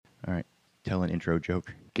tell an intro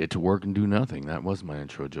joke? Get to work and do nothing. That was my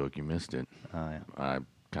intro joke. You missed it. Yeah. I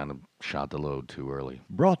kind of shot the load too early.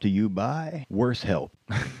 Brought to you by Worse Help.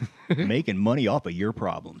 Making money off of your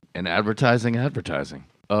problem. And advertising.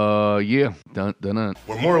 Yeah. Dun.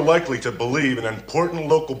 We're more likely to believe an important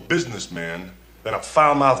local businessman than a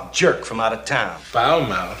foul-mouthed jerk from out of town. Foul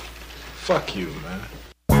mouth? Fuck you, man.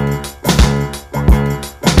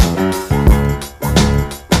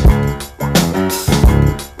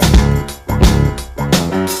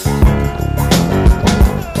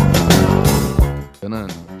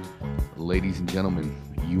 Ladies and gentlemen,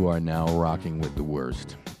 you are now rocking with the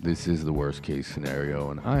worst. This is the worst case scenario,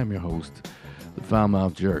 and I am your host, the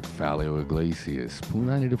foul-mouthed jerk, Fallio Iglesias,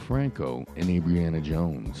 Punani DeFranco, Inebriana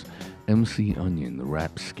Jones, MC Onion, the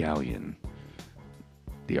Rapscallion,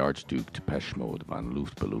 the Archduke Depeche Mode von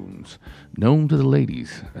Luftballons, known to the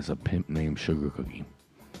ladies as a pimp named Sugar Cookie.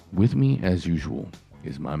 With me, as usual,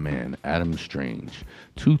 is my man, Adam Strange,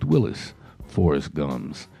 Tooth Willis, Forrest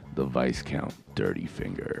Gums, the Vice Count, Dirty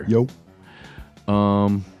Finger. Yo.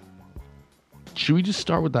 Should we just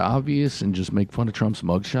start with the obvious and just make fun of Trump's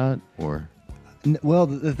mugshot, or? Well,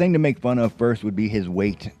 the thing to make fun of first would be his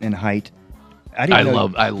weight and height. I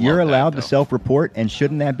love you're allowed to self-report, and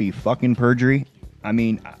shouldn't that be fucking perjury? I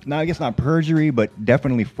mean, no, I guess not perjury, but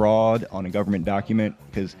definitely fraud on a government document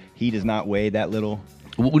because he does not weigh that little.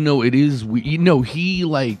 Well, no, it is. He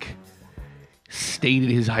stated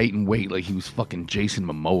his height and weight like he was fucking Jason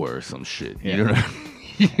Momoa or some shit. Yeah. You know what I mean?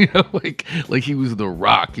 Like he was The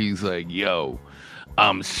Rock. He's like, yo,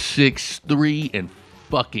 I'm 6'3" and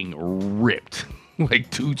fucking ripped.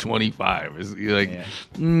 Like 225. Is like, yeah.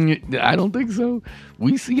 I don't think so.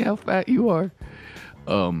 We see how fat you are.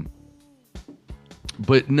 But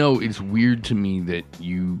no, it's weird to me that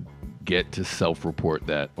you get to self-report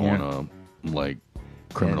that on a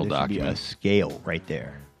criminal document. Should be a scale right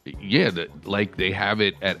there. Yeah, they have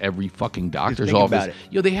it at every fucking doctor's office.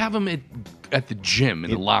 They have them at the gym in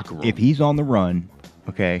the locker room. If he's on the run,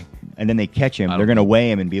 okay, and then they catch him, they're going to weigh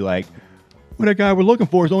him and be like, well, that guy we're looking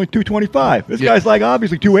for is only 225. This guy's like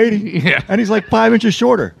obviously 280. Yeah. And he's like 5 inches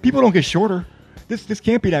shorter. People don't get shorter. This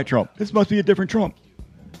can't be that Trump. This must be a different Trump.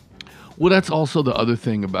 Well, that's also the other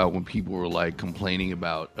thing about when people were like complaining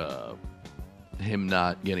about him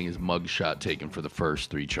not getting his mugshot taken for the first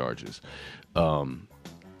 3 charges.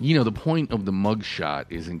 The point of the mugshot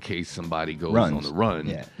is in case somebody goes on the run.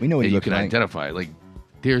 Yeah, we know what you can identify. Like,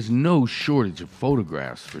 there's no shortage of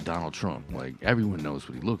photographs for Donald Trump. Like, everyone knows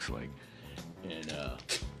what he looks like. And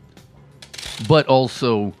but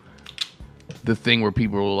also the thing where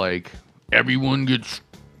people are like, everyone gets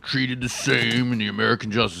treated the same in the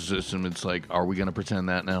American justice system. It's like, are we going to pretend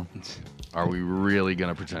that now? Are we really going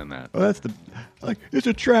to pretend that? Well, it's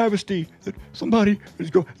a travesty that somebody is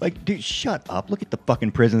dude, shut up. Look at the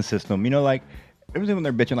fucking prison system. Everything when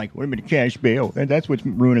they're bitching, like, what about the cash bail? And that's what's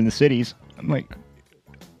ruining the cities. I'm like,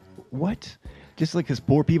 what? Just because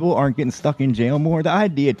poor people aren't getting stuck in jail more? The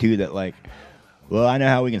idea, too, that well, I know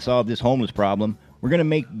how we can solve this homeless problem. We're going to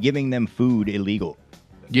make giving them food illegal.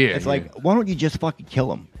 Yeah. It's why don't you just fucking kill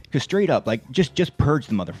them? Because straight up, just purge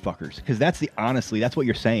the motherfuckers. Because that's what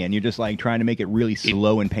you're saying. You're just trying to make it really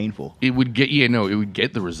slow and painful. It would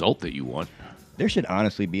get the result that you want. There should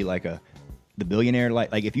honestly be the billionaire,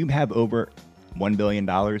 if you have over $1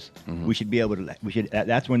 billion, we should be able to,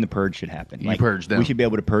 that's when the purge should happen. You purge them. We should be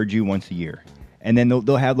able to purge you once a year. And then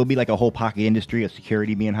there'll be a whole pocket industry of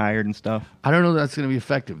security being hired and stuff. I don't know if that's going to be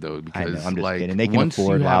effective, though, because I know, I'm just kidding. They can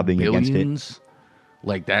afford lobbying against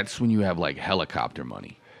it. That's when you have helicopter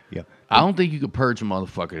money. Yeah. I don't think you could purge a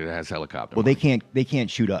motherfucker that has helicopter money. They can't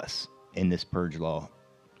shoot us in this purge law.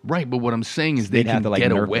 Right, but what I'm saying is they can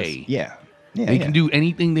get away. Yeah. They can do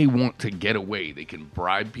anything they want to get away. They can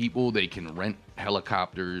bribe people. They can rent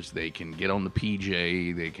helicopters. They can get on the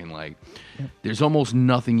PJ. They can There's almost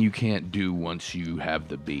nothing you can't do once you have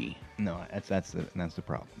the B. No, that's the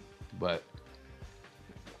problem. But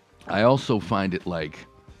I also find it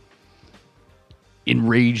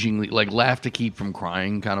enragingly laugh to keep from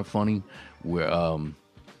crying kind of funny, where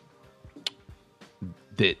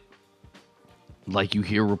that you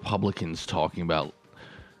hear Republicans talking about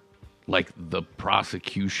the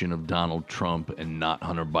prosecution of Donald Trump and not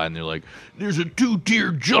Hunter Biden. They're like, there's a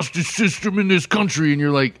 2-tier justice system in this country, and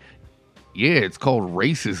you're like, yeah, it's called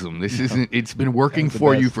racism. This isn't. It's been working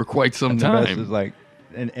for you for quite some time. But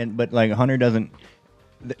Hunter doesn't.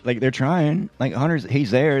 They're trying. Hunter's,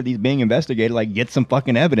 he's there. He's being investigated. Get some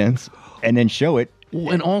fucking evidence and then show it.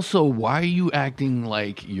 Well, and also, why are you acting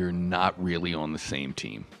like you're not really on the same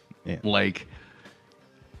team? Yeah.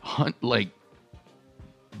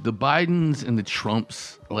 the Bidens and the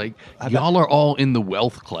Trumps, like, y'all are all in the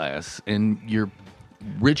wealth class, and you're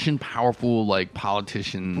rich and powerful, like,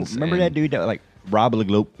 politicians. Remember that dude that, like, Rob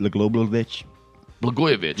Blagojevich?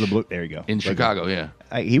 There you go. In Chicago, yeah.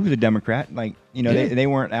 He was a Democrat. Like, you know, they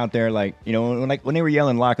weren't out there like, you know, when they were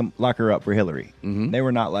yelling lock her up for Hillary. They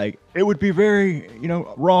were not like, it would be very, you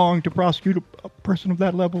know, wrong to prosecute a person of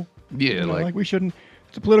that level. Yeah, you know, like we shouldn't.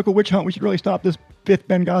 It's a political witch hunt. We should really stop this 5th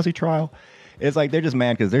Benghazi trial. It's like they're just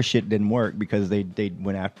mad because their shit didn't work because they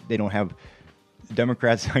went after. They don't have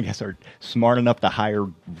Democrats. I guess are smart enough to hire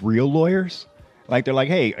real lawyers. Like they're like,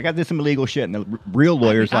 hey, I got this some illegal shit, and the real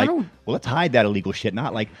lawyers well, let's hide that illegal shit.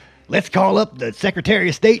 Not like, let's call up the Secretary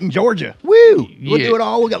of State in Georgia. Woo! We'll do it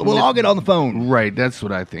all. We'll all get on the phone. Right. That's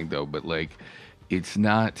what I think, though. But like, it's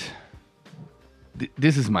not.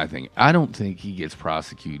 This is my thing. I don't think he gets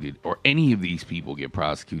prosecuted, or any of these people get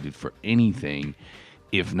prosecuted for anything,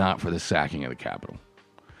 if not for the sacking of the Capitol.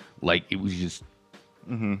 Like, it was just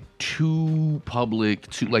too public.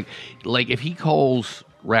 Too like if he calls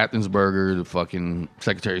Raffensperger, the fucking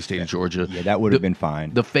Secretary of State of Georgia, that would have been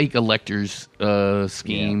fine. The fake electors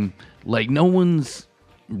scheme, like, no one's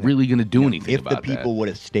really going to do anything about that. If the people would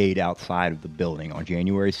have stayed outside of the building on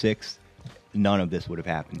January 6th, none of this would have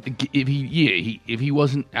happened. If he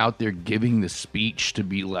wasn't out there giving the speech to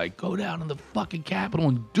be like, go down to the fucking Capitol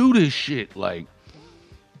and do this shit, like,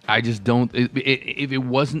 I just don't. If it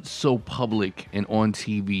wasn't so public and on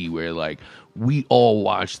TV, where like we all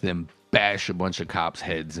watched them bash a bunch of cops'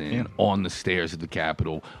 heads in on the stairs of the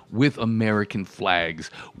Capitol with American flags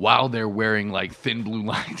while they're wearing like Thin Blue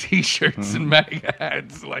Line T-shirts and MAGA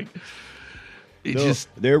hats, like.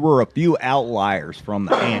 There were a few outliers from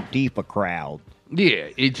the Antifa crowd. Yeah,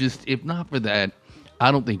 if not for that, I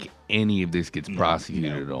don't think any of this gets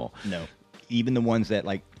prosecuted at all. No, even the ones that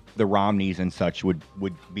like the Romneys and such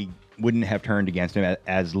wouldn't have turned against him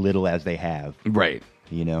as little as they have. Right.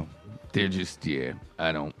 You know, they're just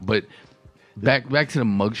I don't. But back to the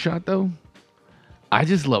mugshot though, I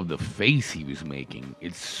just love the face he was making.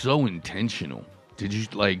 It's so intentional. Did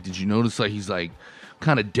you notice like he's like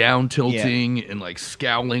kind of down tilting and like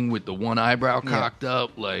scowling with the one eyebrow cocked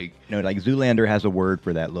up, like like Zoolander has a word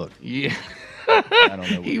for that look. Yeah, I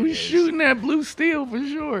don't know. He was shooting that blue steel for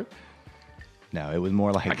sure. No, it was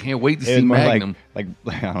more like I can't wait to see Magnum. Like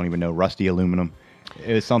I don't even know, rusty aluminum.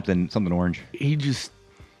 It was something orange. He just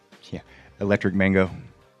electric mango.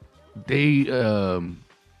 They on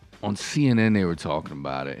CNN they were talking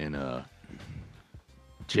about it, and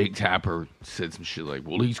Jake Tapper said some shit like,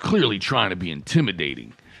 well, he's clearly trying to be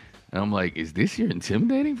intimidating. And I'm like, is this your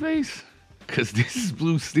intimidating face? Because this is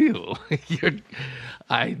blue steel.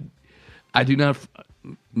 I do not,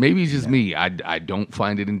 maybe it's just me. I don't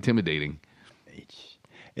find it intimidating.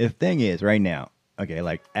 The thing is, right now, okay,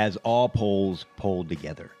 like as all polls polled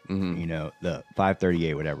together, you know, the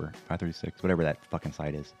 538, whatever, 536, whatever that fucking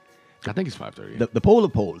site is. I think it's 538. The poll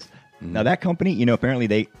of polls. Now, that company, you know,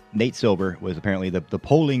 apparently Nate Silver was apparently the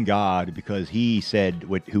polling god because he said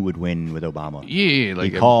who would win with Obama. Yeah.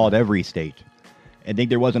 Like he called every state. I think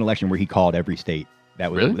there was an election where he called every state.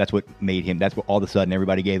 Really? That's what made him. That's what all of a sudden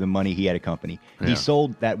everybody gave him money. He had a company. Yeah. He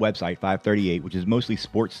sold that website, 538, which is mostly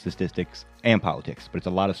sports statistics and politics, but it's a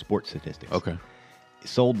lot of sports statistics. Okay.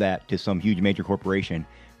 Sold that to some huge major corporation.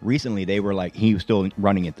 Recently, they were like, he was still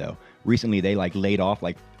running it though. Recently, they like laid off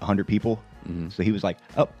like 100 people. So he was like,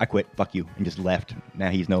 oh, I quit. Fuck you. And just left. Now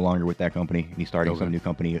he's no longer with that company. And he's starting some new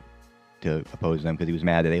company to oppose them because he was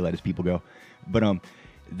mad that they let his people go. But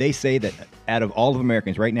they say that out of all of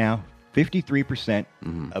Americans right now, 53%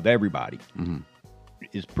 of everybody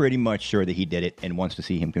is pretty much sure that he did it and wants to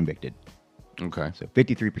see him convicted. Okay. So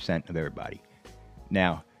 53% of everybody.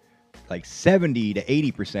 Now, like 70 to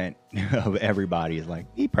 80% of everybody is like,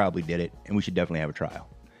 he probably did it and we should definitely have a trial.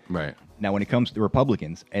 Right. Now, when it comes to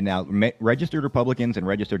Republicans, and now registered Republicans and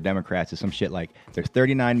registered Democrats is some shit like there's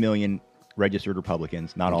 39 million registered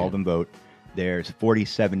Republicans. Not all of them vote. There's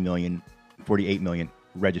 48 million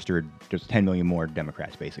registered. There's 10 million more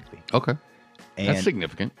Democrats, basically. Okay. And that's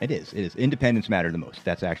significant. It is. Independents matter the most.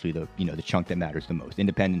 That's actually the chunk that matters the most.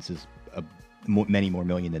 Independents is many more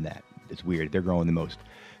million than that. It's weird. They're growing the most.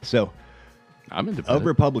 So, I'm independent. Of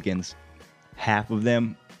Republicans, half of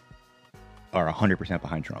them are 100%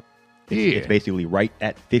 behind Trump. It's basically right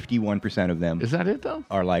at 51% of them. Is that it, though?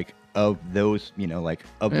 Are like, of those, like,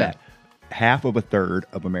 of that, half of a third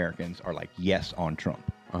of Americans are like, yes on Trump.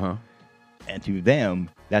 Uh-huh. And to them,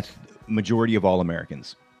 that's majority of all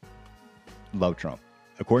Americans love Trump.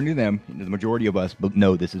 According to them, the majority of us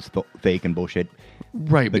know this is fake and bullshit.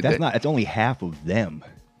 Right. But that's not, it's only half of them.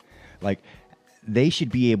 Like, they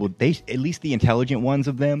should be able. At least the intelligent ones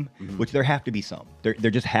of them, which there have to be some. There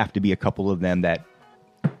just have to be a couple of them that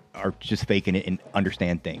are just faking it and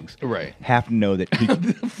understand things. Right. Have to know that he,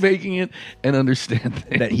 faking it and understand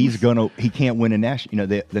things. that he can't win a national.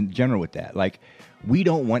 The general with that. Like, we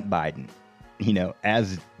don't want Biden.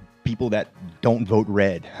 As people that don't vote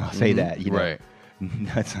red, I'll say that. Right.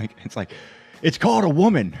 It's like it's called a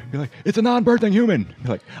woman. You're like, it's a non-birthing human. You're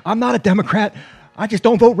like, I'm not a Democrat. I just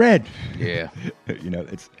don't vote red. Yeah.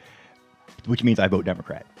 Which means I vote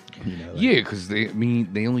Democrat. Yeah, because they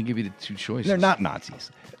only give you the two choices. They're not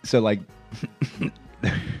Nazis. So like,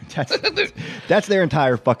 that's their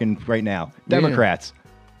entire fucking right now. Democrats.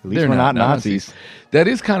 At least They're we're not Nazis. That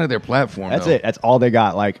is kind of their platform. That's though. it. That's all they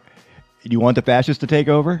got. Like, you want the fascists to take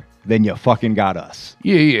over? Then you fucking got us.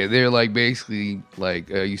 Yeah. They're like basically like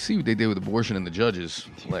you see what they did with abortion and the judges.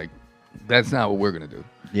 Like, that's not what we're gonna do.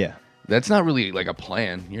 Yeah. That's not really like a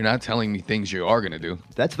plan. You're not telling me things you are gonna do.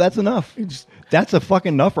 That's enough. That's a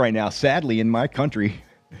fucking enough right now. Sadly, in my country.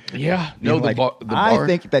 Yeah. No, Like, the bar. I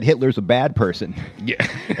think that Hitler's a bad person. Yeah.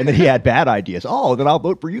 And that he had bad ideas. Oh, then I'll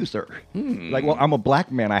vote for you, sir. Like, well, I'm a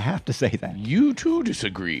black man. I have to say that. You too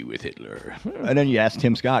disagree with Hitler. And then you ask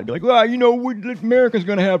Tim Scott, be like, well, America's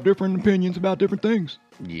going to have different opinions about different things.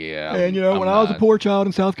 Yeah. And, when I was a poor child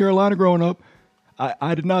in South Carolina growing up,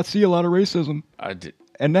 I did not see a lot of racism. I did.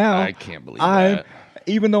 And now, I can't believe that.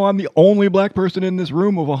 Even though I'm the only black person in this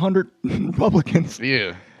room of 100 Republicans,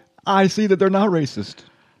 Yeah. I see that they're not racist.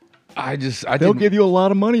 They'll give you a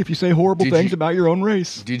lot of money if you say horrible things about your own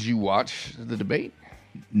race. Did you watch the debate?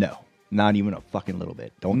 No, not even a fucking little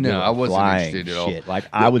bit. Don't. No, give a I wasn't flying interested at shit. all. Like,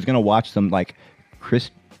 I was gonna watch some like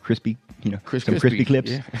crispy, some crispy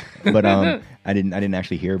clips, yeah. but I didn't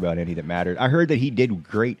actually hear about any that mattered. I heard that he did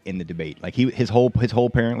great in the debate. Like, his whole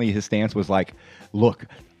apparently his stance was like, look,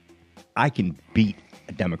 I can beat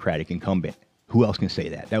a Democratic incumbent. Who else can say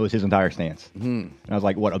that? That was his entire stance. And I was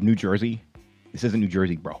like, what, of New Jersey? This isn't New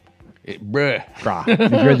Jersey, bro. Bruh.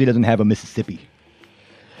 New Jersey doesn't have a Mississippi.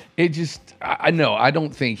 It just, I know, I don't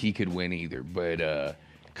think he could win either, but,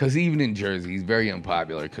 because even in Jersey, he's very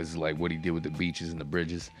unpopular because, like, what he did with the beaches and the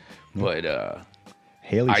bridges. But,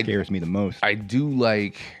 Haley scares me the most. I do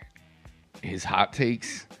like his hot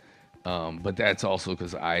takes, but that's also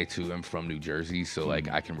because I, too, am from New Jersey, so, like,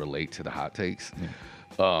 I can relate to the hot takes.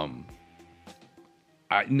 Yeah.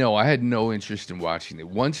 I had no interest in watching it.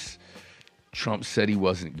 Once Trump said he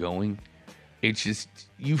wasn't going, it's just,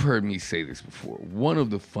 you've heard me say this before. One of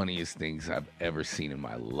the funniest things I've ever seen in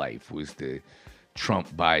my life was the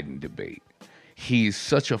Trump-Biden debate. He is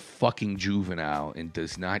such a fucking juvenile and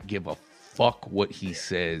does not give a fuck what he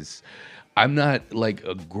says. I'm not, like,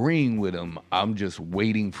 agreeing with him. I'm just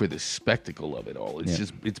waiting for the spectacle of it all.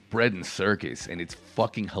 It's it's bread and circus, and it's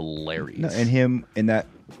fucking hilarious. No, and him in that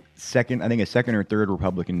second or third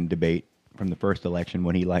Republican debate from the first election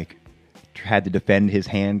when he, like, had to defend his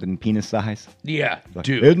hand and penis size. Yeah, Like,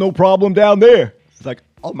 dude. there's no problem down there. It's like,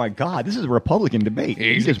 oh my God, this is a Republican debate. Yeah,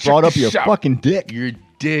 You he's just like, brought check up your this out. fucking dick. Your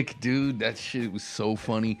dick, dude. That shit was so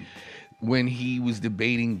funny. When he was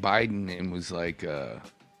debating Biden and was like,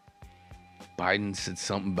 Biden said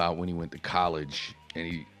something about when he went to college, and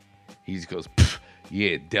he just goes,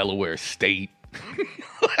 yeah, Delaware State.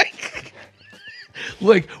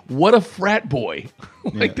 like, what a frat boy.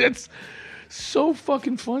 That's so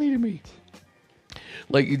fucking funny to me.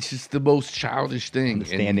 Like, it's just the most childish thing.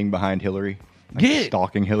 Standing behind Hillary. Like, Yeah.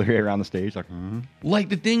 stalking Hillary around the stage. Like, Like,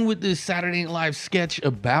 the thing with the Saturday Night Live sketch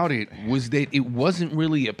about it was that it wasn't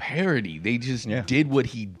really a parody. They just did what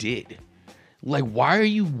he did. Like, why are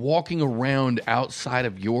you walking around outside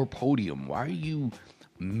of your podium? Why are you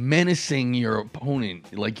menacing your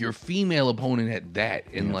opponent, like your female opponent at that?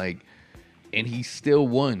 And and he still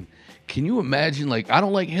won. Can you imagine, like, I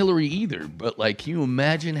don't like Hillary either, but, like, can you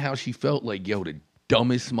imagine how she felt like, yo, the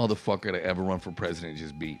dumbest motherfucker to ever run for president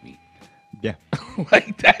just beat me? yeah.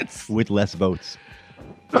 Like, that's... With less votes.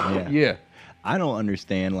 Yeah. Yeah. I don't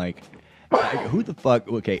understand, like, who the fuck,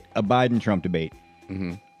 okay, a Biden-Trump debate.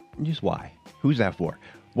 Just why? Who's that for?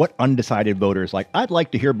 What undecided voter is like, I'd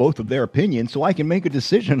like to hear both of their opinions so I can make a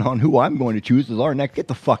decision on who I'm going to choose as our next. Get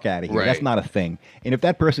the fuck out of here. Right. That's not a thing. And if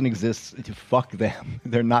that person exists, fuck them.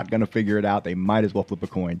 They're not going to figure it out. They might as well flip a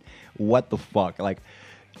coin. What the fuck? Like,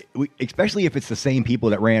 especially if it's the same people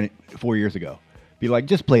that ran it 4 years ago. Be like,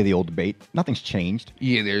 just play the old debate. Nothing's changed.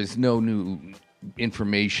 Yeah, there's no new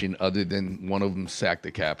information other than one of them sacked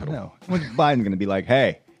the Capitol. No. When's Biden going to be like,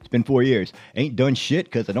 hey, it's been 4 years. Ain't done shit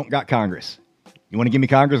because I don't got Congress. You want to give me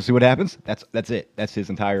Congress and see what happens? That's it. That's his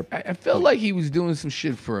entire. I felt like he was doing some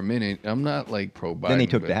shit for a minute. I'm not like pro Biden. Then they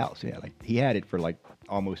took the House. Yeah, like he had it for like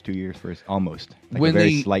almost 2 years for his almost like When a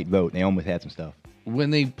very they- slight vote. They almost had some stuff. When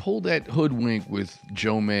they pulled that hoodwink with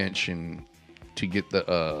Joe Manchin to get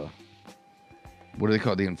the what do they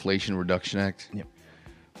call it? The Inflation Reduction Act? Yep.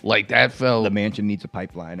 Like that felt. The Manchin needs a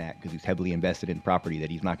pipeline act because he's heavily invested in property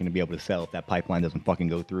that he's not going to be able to sell if that pipeline doesn't fucking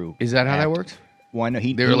go through. Is that how that Act. works? Well, I know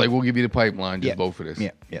They were like, "We'll give you the pipeline. Just Yeah. vote for this."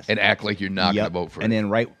 Yeah, yes. And act like you're not going Yep. to vote for and it.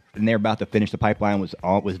 then and they're about to finish the pipeline was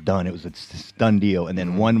done. It was a done deal. And then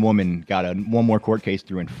Mm-hmm. one woman got one more court case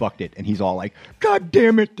through and fucked it. And he's all like, "God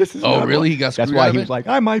damn it, this is." Oh, not really? right." He got That's screwed why out of he it? was like,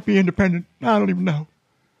 "I might be independent. I don't even know."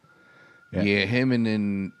 yeah, him and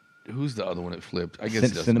then who's the other one that flipped? I guess it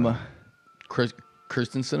doesn't Cinema. matter.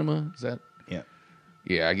 Kristen Cinema? Is that? Yeah.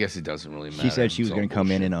 Yeah, I guess it doesn't really matter. She said she It's was all going to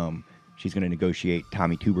come in bullshit. and she's going to negotiate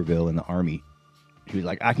Tommy Tuberville in the army. She was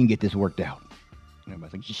like, "I can get this worked out." And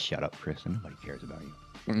everybody's like, "Just shut up, Kristen. Nobody cares about you.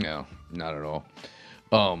 No, not at all.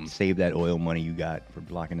 Save that oil money you got for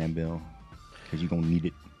blocking that bill because you're going to need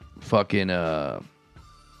it." Fucking you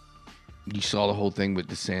saw the whole thing with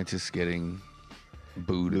DeSantis getting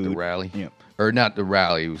booed at the Booed. rally? Yeah. Or not the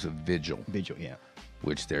rally, it was a vigil, Vigil, yeah.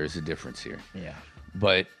 which there is a difference here. Yeah.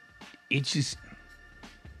 But it's just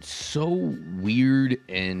so weird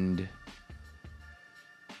and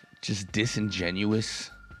just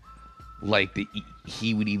disingenuous. Like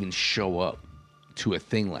he would even show up to a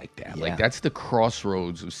thing like that. Yeah. Like that's the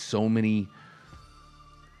crossroads of so many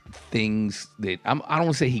things that I don't want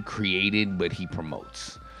to say he created, but he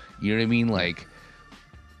promotes. You know what I mean? Like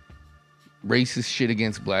racist shit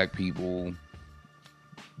against black people,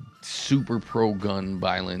 super pro gun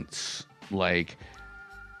violence, like,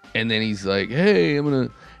 and then he's like, "Hey, I'm gonna,"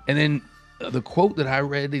 and then the quote that I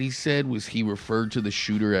read that he said was he referred to the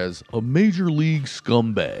shooter as a major league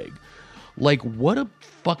scumbag. Like, what a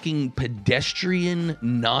fucking pedestrian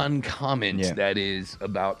non-comment Yeah. that is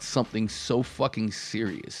about something so fucking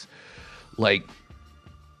serious. Like,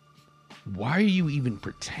 why are you even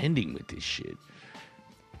pretending with this shit?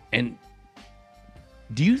 And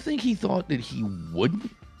do you think he thought that he wouldn't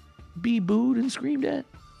be booed and screamed at?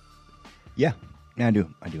 Yeah, I do.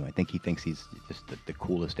 I think he thinks he's just the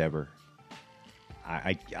coolest ever.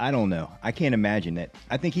 I don't know. I can't imagine that.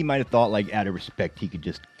 I think he might have thought, like, out of respect, he could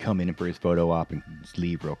just come in for his photo op and just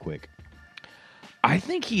leave real quick. I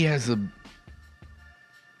think he has a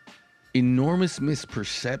enormous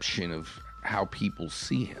misperception of how people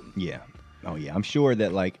see him. Yeah. Oh, yeah. I'm sure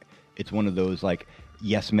that, like, it's one of those, like,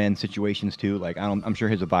 yes men situations, too. Like, I'm sure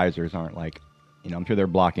his advisors aren't, like, I'm sure they're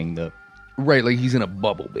blocking the... Right, like he's in a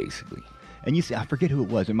bubble, basically. And you see, I forget who it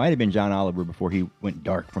was. It might have been John Oliver before he went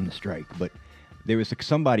dark from the strike, but there was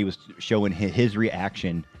somebody was showing his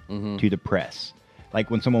reaction to the press. Like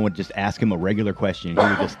when someone would just ask him a regular question, he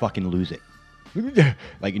would just fucking lose it.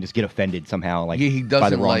 Like and just get offended somehow, like Yeah, he by the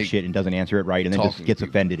doesn't wrong like shit and doesn't answer it right, and then just talking gets to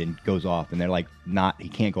people. offended and goes off. And they're like, he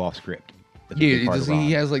can't go off script. That's a Yeah, big part of he Ron.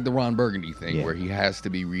 has like the Ron Burgundy thing Yeah. where he has to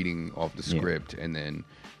be reading off the Yeah. script and then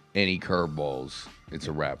any curveballs, it's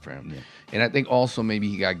a wrap for him. Yeah. And I think also maybe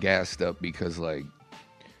he got gassed up because like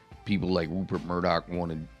people like Rupert Murdoch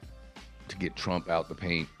wanted to get Trump out the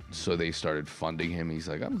paint, so they started funding him. He's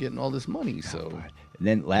like, I'm getting all this money, so And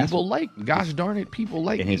then people gosh darn it, people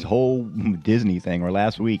like in me. his whole Disney thing, or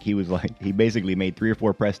last week, he was like, he basically made 3 or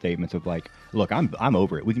 4 press statements of like, look, I'm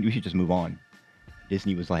over it. We should just move on.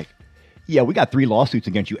 Disney was like, yeah, we got 3 lawsuits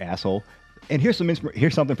against you, asshole. And here's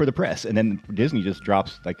something for the press. And then Disney just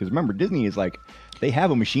drops, like, because remember, Disney is like, they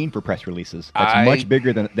have a machine for press releases that's much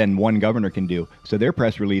bigger than one governor can do. So their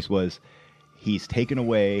press release was, he's taken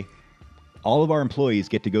away, all of our employees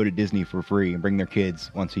get to go to Disney for free and bring their kids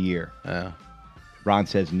once a year. Ron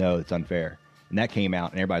says, no, it's unfair. And that came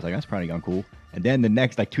out, and everybody's like, that's probably gone cool. And then the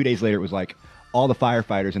next, like 2 days later, it was like, all the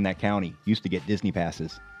firefighters in that county used to get Disney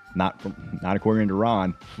passes. Not according to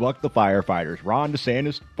Ron. Fuck the firefighters. Ron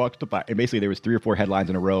DeSantis fucks the fire. And basically, there was 3 or 4 headlines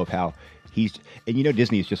in a row of how he's... And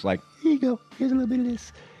Disney is just like, here you go. Here's a little bit of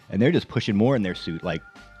this. And they're just pushing more in their suit. Like,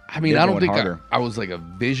 I mean, they're I don't going think harder. I was like a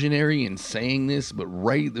visionary in saying this, but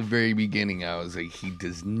right at the very beginning, I was like, he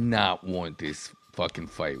does not want this fucking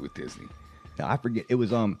fight with Disney. No, I forget. It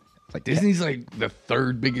was like Disney's like the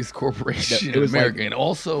 3rd biggest corporation It in was America, like- and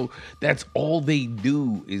also that's all they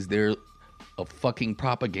do is they're a fucking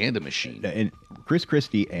propaganda machine. And Chris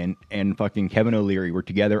Christie and fucking Kevin O'Leary were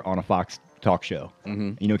together on a Fox talk show.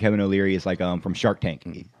 Mm-hmm. Kevin O'Leary is like from Shark Tank,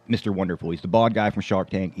 Mr. Wonderful. He's the bald guy from Shark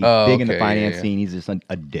Tank. He's big in the okay, finance yeah. scene. He's just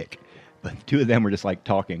a dick. But the 2 of them were just like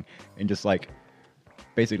talking and just like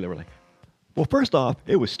basically they were like, well, first off,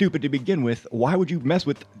 it was stupid to begin with. Why would you mess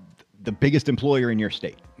with the biggest employer in your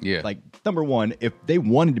state. Yeah. Like, number one, if they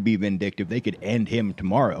wanted to be vindictive, they could end him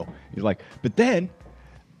tomorrow. He's like, but then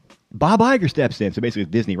Bob Iger steps in. So basically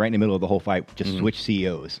Disney, right in the middle of the whole fight, just switch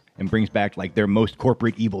CEOs and brings back like their most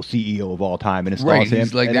corporate evil CEO of all time and installs him.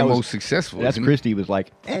 He's like and their most successful. That's Christie was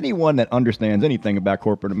like, anyone that understands anything about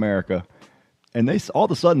corporate America, and they all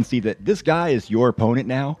of a sudden see that this guy is your opponent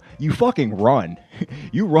now, you fucking run.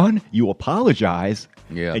 You run, you apologize,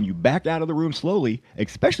 and you back out of the room slowly,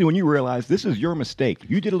 especially when you realize this is your mistake.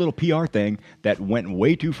 You did a little PR thing that went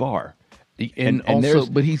way too far. And also,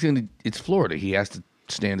 but it's Florida. He has to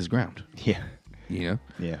stand his ground. Yeah. You know?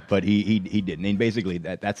 Yeah. But he didn't. And basically,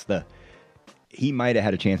 he might have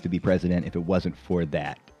had a chance to be president if it wasn't for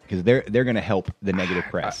that. Because they're going to help the negative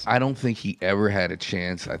press. I don't think he ever had a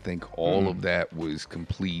chance. I think all of that was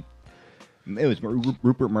complete. It was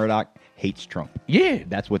Rupert Murdoch hates Trump. Yeah,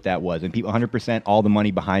 that's what that was, and people 100%. All the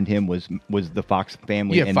money behind him was the Fox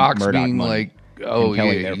family. Yeah, and Fox Murdoch being money like, and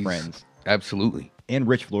telling their friends. Absolutely, and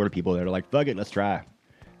rich Florida people that are like, fuck it, let's try.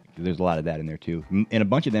 There's a lot of that in there too, and a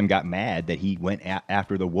bunch of them got mad that he went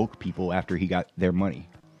after the woke people after he got their money.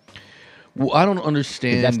 Well, I don't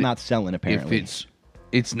understand. That's not selling apparently. If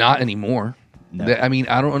it's not anymore. No. I mean,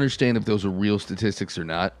 I don't understand if those are real statistics or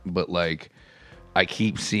not, but like, I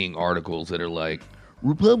keep seeing articles that are like,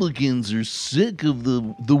 Republicans are sick of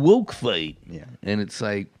the woke fight. Yeah. And it's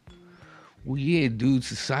like, well, yeah, dude,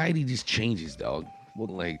 society just changes, dog. Well,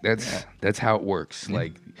 like, that's how it works. Yeah.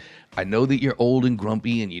 Like, I know that you're old and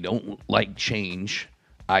grumpy and you don't like change.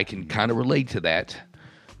 I can kind of relate to that,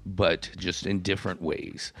 but just in different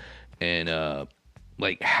ways. And,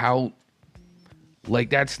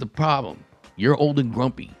 that's the problem. You're old and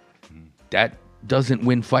grumpy. That doesn't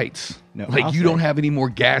win fights. No, you don't have any more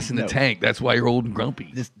gas in the tank. That's why you're old and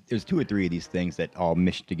grumpy. There's two or three of these things that all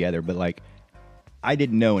meshed together, but like, I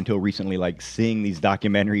didn't know until recently, like seeing these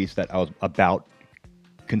documentaries that I was about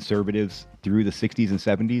conservatives through the 60s and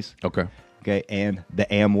 70s. Okay. And the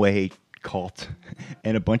Amway cult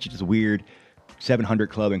and a bunch of just weird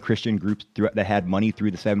 700 Club and Christian groups that had money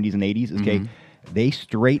through the 70s and 80s. Okay. Mm-hmm. They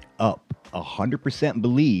straight up 100%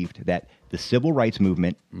 believed that the civil rights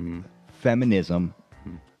movement, feminism,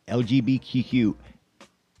 LGBTQ,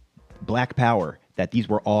 black power, that these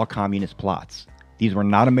were all communist plots. These were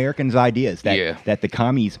not Americans' ideas. That the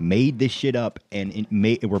commies made this shit up and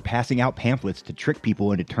were passing out pamphlets to trick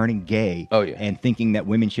people into turning gay and thinking that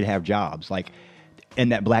women should have jobs,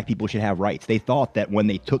 and that black people should have rights. They thought that when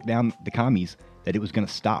they took down the commies, that it was going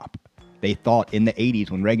to stop. They thought in the 80s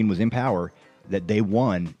when Reagan was in power that they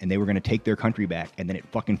won and they were going to take their country back, and then it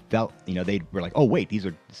fucking felt, they were like, oh wait, this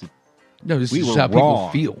is how people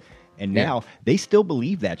feel. And now they still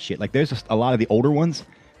believe that shit. Like there's a lot of the older ones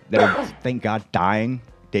that are, thank God, dying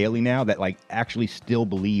daily now that like actually still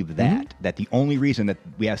believe that that the only reason that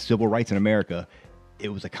we have civil rights in America, it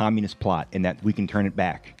was a communist plot and that we can turn it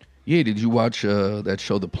back. Yeah, did you watch that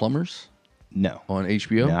show The Plumbers? No. On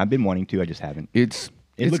HBO? No, I've been wanting to, I just haven't. It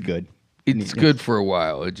looked good. It's good for a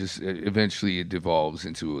while. Eventually it devolves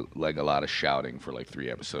into like a lot of shouting for like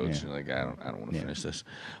 3 episodes. You're like, I don't want to finish this.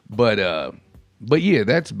 But yeah,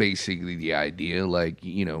 that's basically the idea. Like,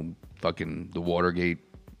 fucking the Watergate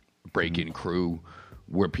break-in crew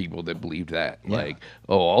were people that believed that. Yeah. Like,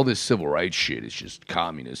 all this civil rights shit is just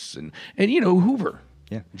communists. And Hoover.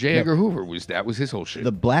 Yeah. J. Edgar Hoover that was his whole shit.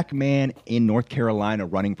 The black man in North Carolina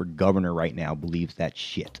running for governor right now believes that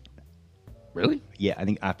shit. Really? Yeah,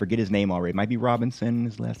 I forget his name already. It might be Robinson,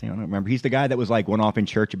 his last name. I don't remember. He's the guy that was like went off in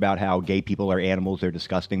church about how gay people are animals, they're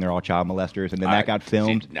disgusting, they're all child molesters, and then that got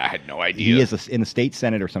filmed. I had no idea. He is in the state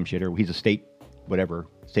senate or some shit, or he's a state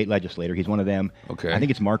legislator. He's one of them. Okay. I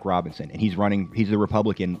think it's Mark Robinson, and he's the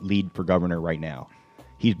Republican lead for governor right now.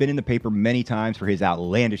 He's been in the paper many times for his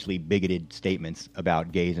outlandishly bigoted statements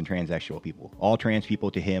about gays and transsexual people. All trans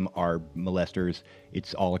people to him are molesters.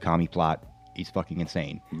 It's all a commie plot. He's fucking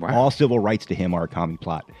insane. Wow. All civil rights to him are a commie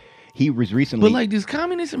plot. He was recently... But, does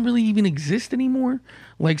communism really even exist anymore?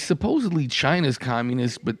 Like, supposedly China's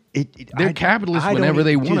communist, but they're capitalists whenever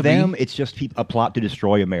they want to be. To them, it's just a plot to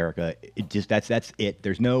destroy America. That's it.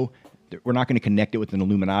 There's no... We're not going to connect it with an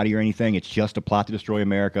Illuminati or anything. It's just a plot to destroy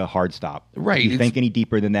America. Hard stop. Right. If you think any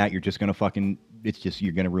deeper than that, you're just going to fucking...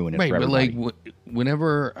 you're going to ruin it for everybody. But,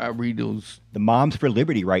 whenever I read those... The Moms for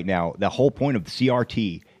Liberty right now, the whole point of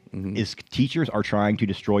CRT... is teachers are trying to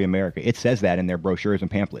destroy America. It says that in their brochures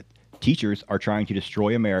and pamphlets. Teachers are trying to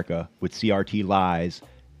destroy America with CRT lies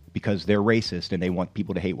because they're racist and they want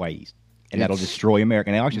people to hate whiteys. And that'll destroy America.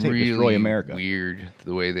 And they actually say destroy America. Weird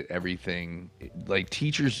the way that everything, like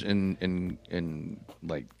teachers and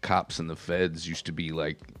like cops and the feds used to be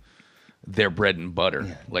like their bread and butter.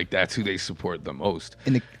 Yeah. Like that's who they support the most.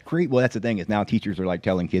 And that's the thing is now teachers are like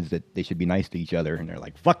telling kids that they should be nice to each other, and they're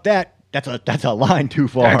like, "Fuck that! That's a line too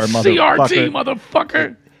far, that's motherfucker." CRT,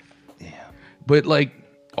 motherfucker. Yeah, but like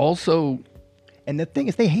also, and the thing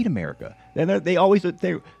is, they hate America.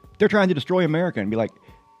 They're trying to destroy America and be like,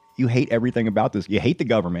 you hate everything about this. You hate the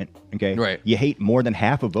government, okay? Right. You hate more than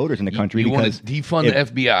half of voters in the country you because want to defund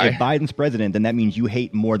the FBI. If Biden's president, then that means you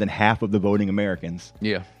hate more than half of the voting Americans.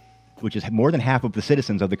 Yeah. Which is more than half of the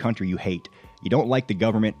citizens of the country you hate. You don't like the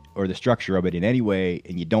government or the structure of it in any way,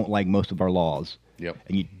 and you don't like most of our laws. Yep.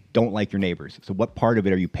 And you don't like your neighbors. So what part of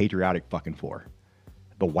it are you patriotic fucking for?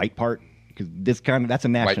 The white part? Because that's a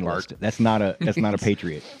nationalist. That's not a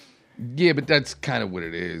patriot. Yeah, but that's kind of what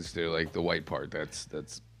it is. They're like the white part.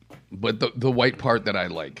 But the white part that I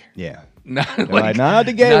like. Yeah. Not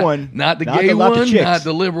the gay one. Not the gay one, not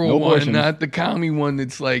the liberal one, abortions. Not the commie one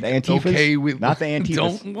that's like okay with not the Antifas.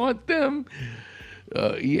 Don't want them.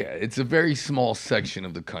 Yeah, it's a very small section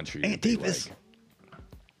of the country. Antifas. Like.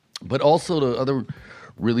 But also the other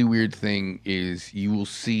really weird thing is you will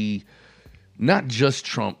see not just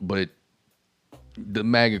Trump, but the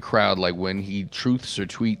MAGA crowd, like when he truths or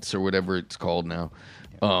tweets or whatever it's called now,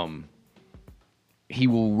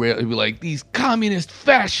 he'll be like, these communist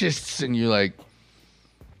fascists, and you're like,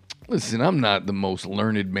 listen, I'm not the most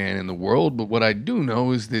learned man in the world, but what I do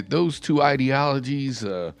know is that those two ideologies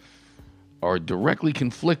are directly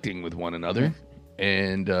conflicting with one another,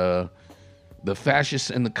 and the fascists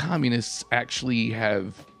and the communists actually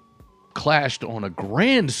have clashed on a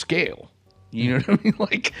grand scale. You know what I mean?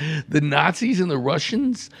 Like, the Nazis and the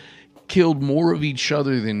Russians killed more of each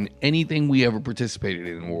other than anything we ever participated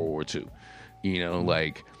in World War II. You know,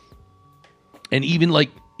 like, and even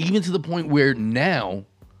to the point where now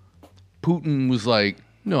Putin was like,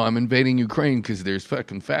 no, I'm invading Ukraine because there's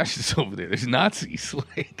fucking fascists over there. There's Nazis.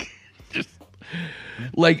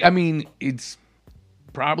 I mean, it's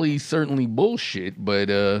probably certainly bullshit, but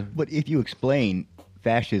if you explain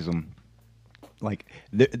fascism, like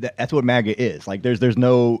that's what MAGA is. Like there's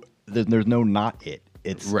no not it.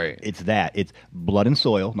 It's right. It's that. It's blood and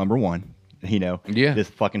soil, number one. You know, this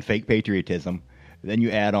fucking fake patriotism. Then you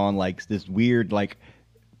add on like this weird, like,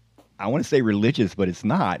 I want to say religious, but it's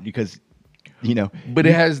not, because, you know. But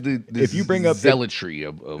it has this if you bring up zealotry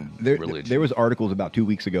of religion. There was articles about 2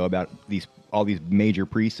 weeks ago about all these major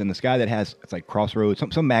priests, and this guy that has, it's like Crossroads,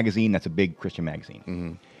 some magazine that's a big Christian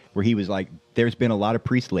magazine, where he was like, there's been a lot of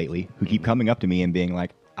priests lately who keep coming up to me and being like,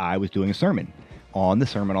 I was doing a sermon on the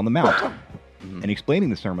Sermon on the Mount and explaining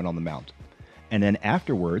the Sermon on the Mount. And then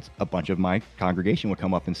afterwards, a bunch of my congregation would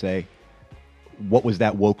come up and say, what was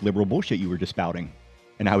that woke liberal bullshit you were just spouting?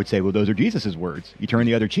 And I would say, well, those are Jesus's words. You turn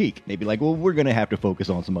the other cheek. They'd be like, well, we're going to have to focus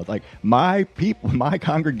on some other. Like, my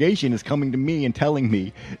congregation is coming to me and telling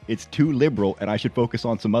me it's too liberal and I should focus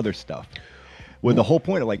on some other stuff. With the whole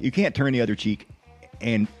point of, like, you can't turn the other cheek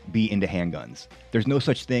and be into handguns. There's no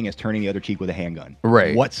such thing as turning the other cheek with a handgun.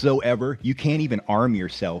 Right. Whatsoever. You can't even arm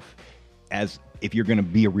yourself as if you're going to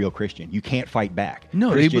be a real Christian. You can't fight back.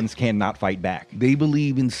 No, Christians cannot fight back. They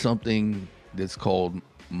believe in something that's called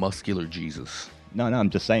muscular Jesus. No, I'm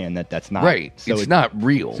just saying that's not. Right. So it's not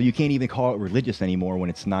real. So you can't even call it religious anymore when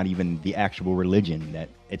it's not even the actual religion that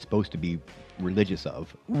it's supposed to be religious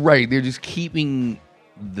of. Right. They're just keeping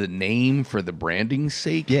the name for the branding's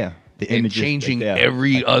sake. Yeah. The and images, changing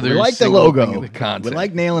every other we like the logo. The content. We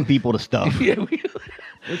like nailing people to stuff. Yeah, we're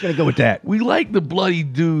going to go with that. We like the bloody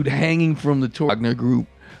dude hanging from the Wagner group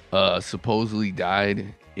supposedly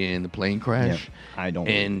died in the plane crash. Yeah, I don't.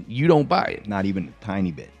 And you don't buy it. Not even a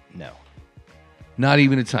tiny bit. No. Not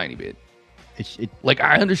even a tiny bit. Like,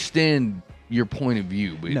 I understand your point of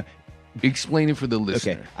view, but explain it for the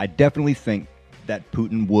listener. Okay, I definitely think that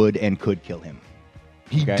Putin would and could kill him.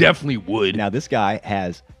 He definitely would. Now, this guy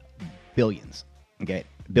has billions. Okay,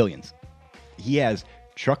 billions. He has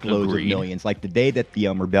truckloads of millions. Like the day that the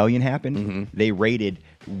rebellion happened, they raided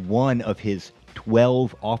one of his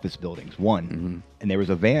 12 office buildings. And there was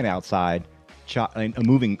a van outside,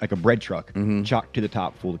 moving like a bread truck, chocked to the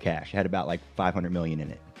top full of cash. It had about like 500 million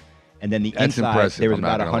in it. And then the inside, impressive. there was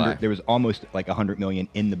about 100. There was almost like 100 million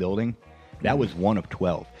in the building. That was one of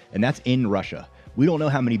 12, and that's in Russia. We don't know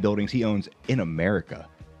how many buildings he owns in America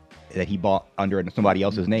that he bought under somebody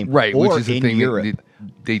else's name, right? Or which is in the thing Europe.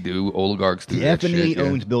 They do. Oligarchs do Definitely that shit. Yeah.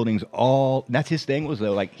 owns buildings. That's his thing. Was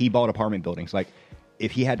though, like, he bought apartment buildings. Like,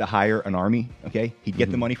 if he had to hire an army, okay, he'd get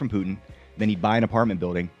the money from Putin, then he'd buy an apartment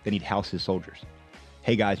building, then he'd house his soldiers.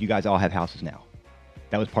 Hey guys, you guys all have houses now.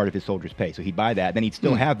 That was part of his soldiers' pay. So he'd buy that, then he'd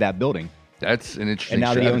still have that building. That's an interesting. And now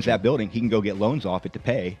strategy. that he owns that building, he can go get loans off it to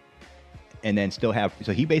pay. and then still have.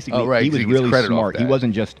 So he basically right, he so was he gets really credit off smart. He that.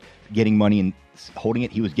 wasn't just getting money and holding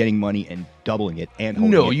it. He was getting money and doubling it and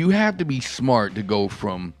holding No, it. you have to be smart to go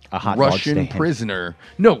from A hot dog Russian stand. prisoner.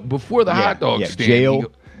 No, before the hot dog stand, jail. you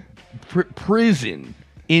go- prison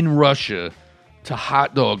in Russia to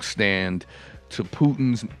hot dog stand to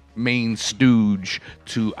Putin's main stooge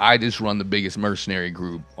to I just run the biggest mercenary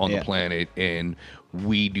group on the planet and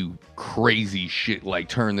we do crazy shit like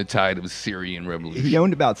turn the tide of the Syrian revolution. He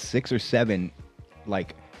owned about 6 or 7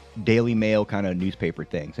 like Daily Mail kind of newspaper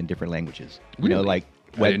things in different languages. You know, Really? like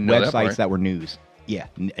I didn't know that websites part. that were news. Yeah,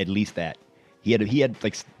 at least that. He had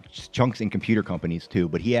like chunks in computer companies too,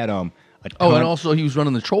 but he had a ton, and also he was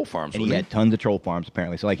running the troll farms. and he wasn't had tons of troll farms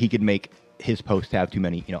apparently. So like he could make his post have too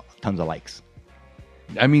many, tons of likes.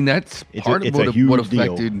 I mean, that's It's part a, of it's a huge what deal.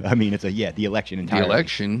 affected I mean, the election the entirely.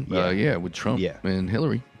 election. Yeah. With Trump Yeah. and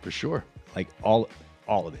Hillary for sure. Like all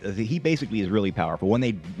of it. He basically is really powerful. When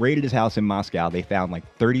they raided his house in Moscow, they found like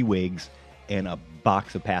 30 wigs and a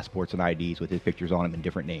box of passports and IDs with his pictures on them and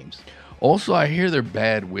different names. Also, I hear they're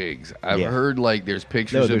bad wigs. I've Yeah. heard like there's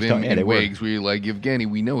pictures No, of there's him they in were. wigs where you're like, Yevgeny,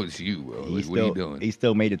 we know it's you. Bro. Like, what are you doing? He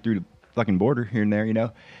still made it through the fucking border here and there.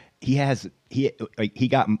 He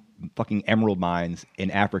got fucking emerald mines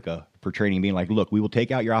in Africa for training, being like, look, we will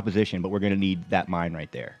take out your opposition, but we're going to need that mine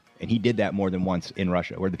right there. And he did that more than once in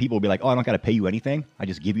Russia, where the people will be like, oh, I don't got to pay you anything. I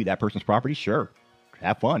just give you that person's property. Sure.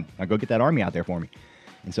 Have fun. Now go get that army out there for me.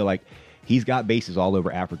 And so, like, he's got bases all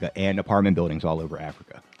over Africa and apartment buildings all over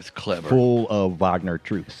Africa. It's clever. Full of Wagner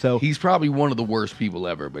troops. So He's probably one of the worst people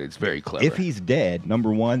ever, but it's very clever. if he's dead,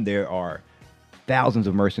 number one, there are thousands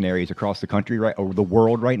of mercenaries across the country, right, or the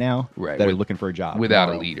world right now, Right, that are with- looking for a job without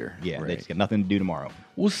a tomorrow. leader. Yeah, they Right. just got nothing to do tomorrow.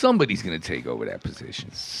 Well, somebody's going to take over that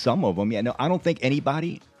position. Some of them, yeah. No, I don't think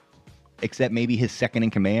anybody, except maybe his second in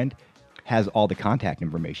command, has all the contact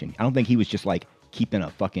information. I don't think he was just like keeping a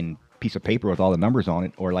fucking piece of paper with all the numbers on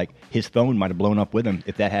it, or like his phone might have blown up with him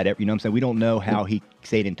if that had, you know what I'm saying? We don't know how he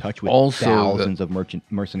stayed in touch with Also, thousands of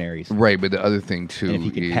mercenaries. Right, but the other thing, too, And if he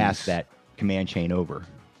could is pass that command chain over.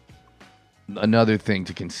 another thing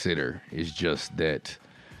to consider is just that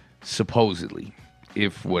supposedly,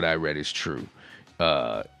 if what I read is true,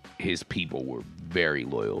 his people were very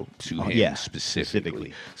loyal to him yeah,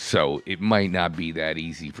 specifically. So it might not be that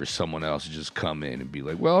easy for someone else to just come in and be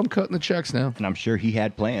like, well, I'm cutting the checks now. And I'm sure he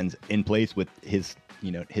had plans in place with his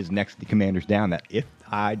next commanders down that if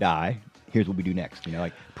I die, here's what we do next.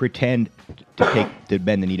 Like pretend to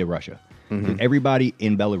bend the knee to Russia. Mm-hmm. Everybody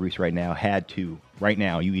in Belarus right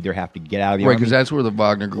now, you either have to get out of the Right, army. because that's where the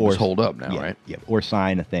Wagner group or is holed up now, yeah, right? Yeah, or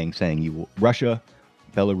sign a thing saying you will Russia,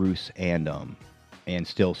 Belarus, and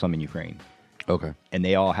still some in Ukraine. Okay. And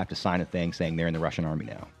they all have to sign a thing saying they're in the Russian army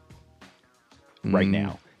now. Right Mm.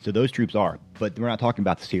 now. So those troops are. But we're not talking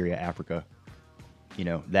about Syria, Africa.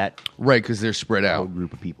 That Right, because they're spread whole out.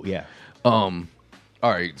 group of people. Yeah. All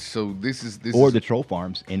right, so this is Or the troll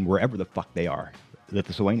farms in wherever the fuck they are.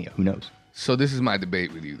 Lithuania. Who knows? So this is my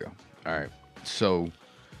debate with you, though. All right. So,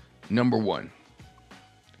 number one,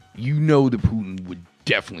 you know that Putin would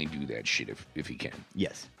definitely do that shit if he can.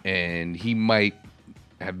 Yes. And he might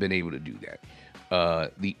have been able to do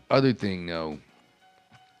that. The other thing, though,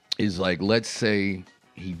 is like, let's say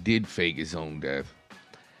he did fake his own death.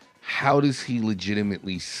 How does he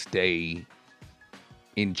legitimately stay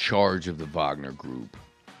in charge of the Wagner group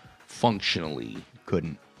functionally?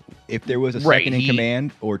 Couldn't. If there was a Right, second in he-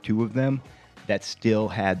 command or two of them that still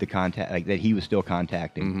had the contact, like that he was still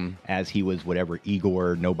contacting Mm-hmm. as he was whatever,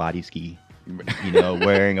 Igor Nobodyski,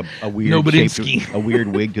 wearing a weird Nobodinsky. a weird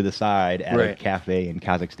wig to the side at a Right. cafe in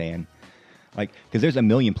Kazakhstan. Like, because there's a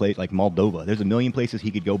million places, like Moldova, there's a million places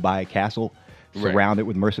he could go buy a castle, Right. surround it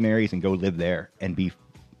with mercenaries, and go live there and be,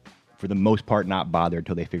 for the most part, not bothered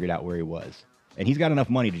until they figured out where he was. And he's got enough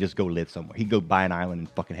money to just go live somewhere. He'd go buy an island and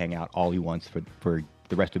fucking hang out all he wants for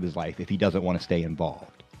the rest of his life if he doesn't want to stay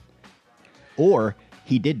involved. Or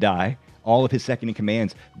he did die. All of his second in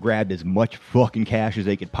commands grabbed as much fucking cash as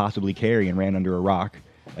they could possibly carry and ran under a rock.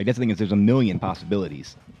 Like, that's the thing is, there's a million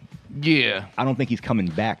possibilities. Yeah. I don't think he's coming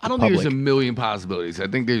back to I don't public. think there's a million possibilities. I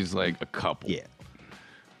think there's like a couple. Yeah.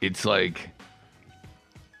 It's like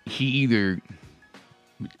he either.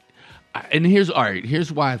 And here's all right.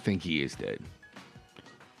 Here's why I think he is dead.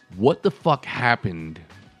 What the fuck happened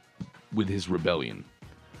with his rebellion?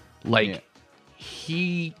 Like, Yeah.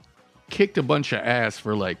 he kicked a bunch of ass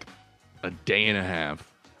for like a day and a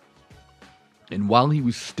half, and while he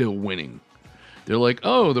was still winning, they're like,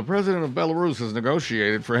 "Oh, the president of Belarus has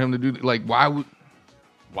negotiated for him to do." Like,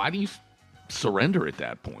 why do you surrender at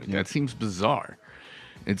that point? Yeah. That seems bizarre.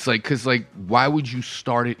 It's like, because, like, why would you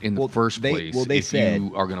start it in the first place if said,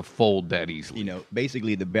 you are going to fold that easily? You know,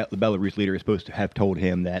 basically the Belarus leader is supposed to have told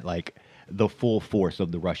him that, like, the full force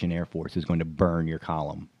of the Russian Air Force is going to burn your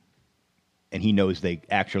column. And he knows they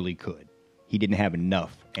actually could. He didn't have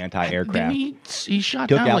enough anti-aircraft. He shot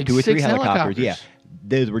Took down out like 2 or 3 6 helicopters. Yeah,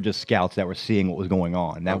 those were just scouts that were seeing what was going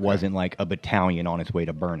on. That wasn't like a battalion on its way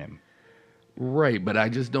to burn him. Right, but I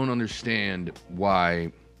just don't understand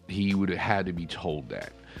why he would have had to be told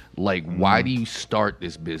that. Like, why do you start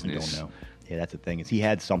this business? I don't know. Yeah, that's the thing. Is he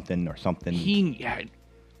had something or something?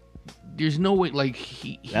 There's no way. Like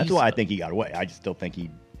that's why I think he got away. I just still think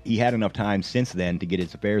he had enough time since then to get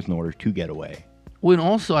his affairs in order to get away. Well, and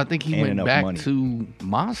also I think he went back money. to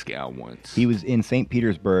Moscow once. He was in St.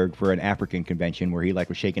 Petersburg for an African convention where he like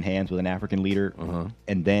was shaking hands with an African leader,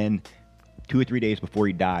 and then 2 or 3 days before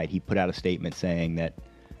he died, he put out a statement saying that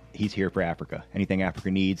he's here for Africa. Anything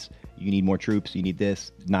Africa needs, you need more troops, you need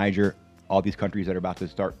this, Niger, all these countries that are about to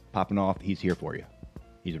start popping off, he's here for you.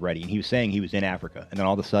 He's ready. And he was saying he was in Africa, and then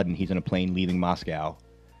all of a sudden he's in a plane leaving Moscow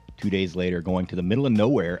 2 days later, going to the middle of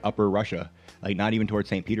nowhere, upper Russia, like not even towards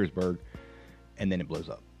St. Petersburg, and then it blows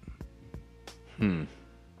up.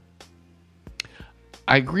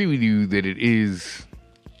 I agree with you that it is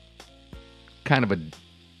kind of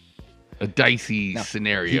a dicey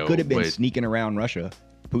scenario. He could have been sneaking around Russia.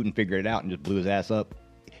 Putin figured it out and just blew his ass up.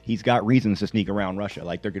 He's got reasons to sneak around Russia.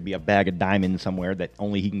 Like there could be a bag of diamonds somewhere that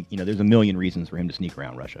only he can, you know, there's a million reasons for him to sneak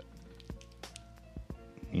around Russia.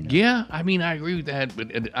 You know? Yeah, I mean, I agree with that,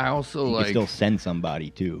 but I also he like can still send somebody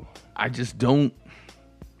too. I just don't.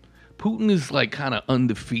 Putin is like kind of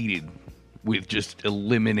undefeated with just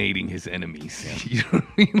eliminating his enemies. Yeah. You know what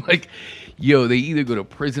I mean? Like, yo, they either go to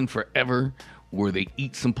prison forever, or they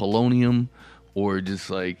eat some polonium, or just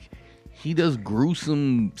like he does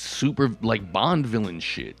gruesome, super like Bond villain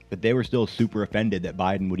shit. But they were still super offended that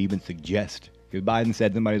Biden would even suggest. Because Biden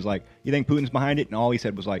said somebody's like, "You think Putin's behind it?" And all he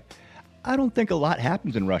said was like, "I don't think a lot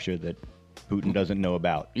happens in Russia that Putin doesn't know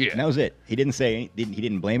about." Yeah, and that was it. He didn't say he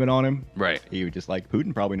didn't blame it on him. Right. He was just like,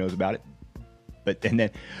 Putin probably knows about it. But then,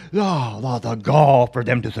 the gall for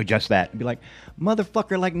them to suggest that and be like,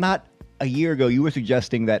 motherfucker, like not a year ago, you were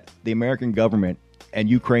suggesting that the American government and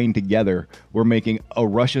Ukraine together were making a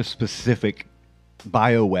Russia-specific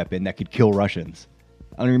bioweapon that could kill Russians.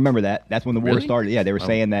 I don't remember that. That's when the war started. Yeah, they were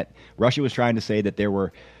saying that Russia was trying to say that there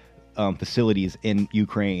were facilities in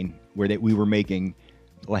Ukraine where we were making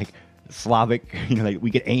like Slavic, you know, like we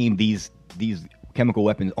could aim these chemical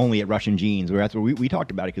weapons only at Russian genes. Where that's what we talked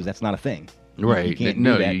about it because that's not a thing. Right. You can't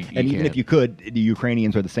do that. And even if you could, the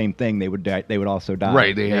Ukrainians are the same thing. They would die. They would also die.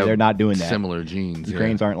 Right. They're not doing that. Similar genes.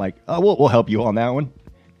 Ukrainians aren't like, oh, we'll help you on that one.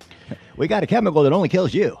 We got a chemical that only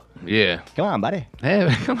kills you. Yeah. Come on, buddy.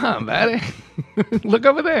 Hey, come on, buddy. Look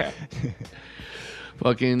over there.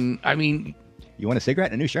 Fucking, I mean. You want a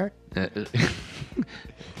cigarette and a new shirt?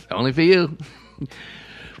 Only for you.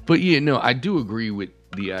 But yeah, no, I do agree with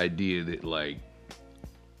the idea that like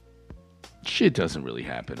shit doesn't really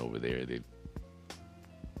happen over there.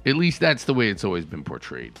 At least that's the way it's always been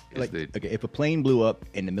portrayed. Like, okay, if a plane blew up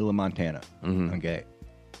in the middle of Montana, okay,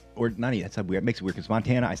 or not even, that's how weird. It makes it weird because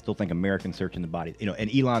Montana, I still think Americans searching the body, you know, and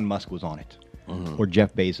Elon Musk was on it, or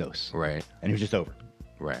Jeff Bezos, right? And it was just over,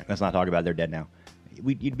 right? Let's not talk about it. They're dead now.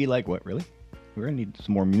 You'd be like, what, really? We're gonna need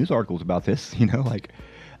some more news articles about this, you know, like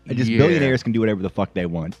just billionaires can do whatever the fuck they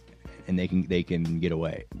want, and they can get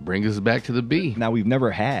away. Bring us back to the B. Now we've never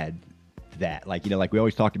had that, like, you know, like we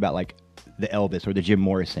always talked about, like the Elvis or the Jim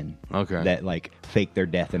Morrison, that like faked their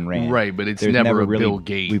death and ran. Right, but it's never really, Bill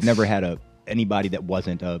Gates. We've never had anybody that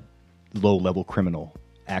wasn't a low-level criminal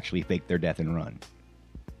actually fake their death and run.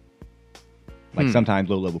 Like sometimes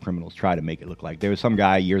low-level criminals try to make it look like there was some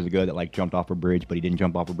guy years ago that like jumped off a bridge, but he didn't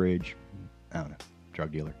jump off a bridge. I don't know,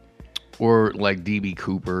 drug dealer. Or like D.B.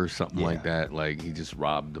 Cooper or something like that. Like he just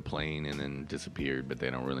robbed the plane and then disappeared, but they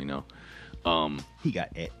don't really know. He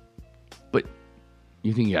got it. But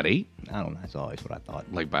you think he got 8? I don't know. That's always what I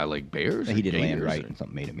thought. Like by like bears? He didn't land right and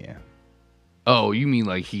something made him, Oh, you mean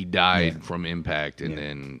like he died from impact and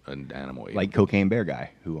then an animal ate him. Like Cocaine Bear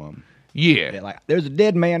guy who like there's a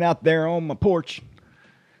dead man out there on my porch.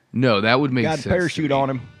 No, that would make sense. Got a parachute on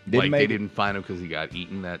him. They didn't find him because he got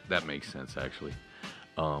eaten. That makes sense actually.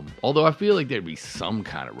 Although I feel like there'd be some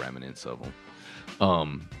kind of remnants of him.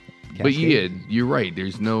 But yeah, you're right.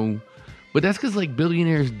 There's no. But that's because like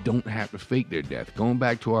billionaires don't have to fake their death. Going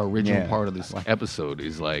back to our original part of this episode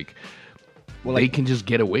is like, they can just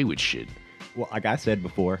get away with shit. Well, like I said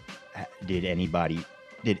before, did anybody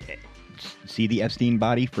see the Epstein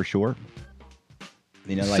body for sure?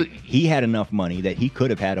 You know, like he had enough money that he could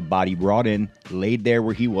have had a body brought in, laid there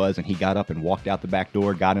where he was, and he got up and walked out the back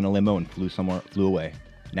door, got in a limo, and flew away.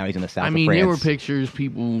 Now he's in the south of France. there were pictures.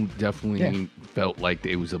 People definitely felt like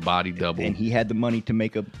it was a body double. And he had the money to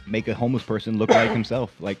make a homeless person look like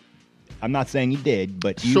himself. Like, I'm not saying he did,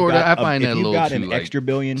 but sort of. I find that a little got too, an like, extra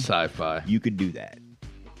billion, sci-fi. you could do that.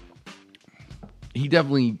 He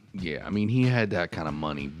definitely, he had that kind of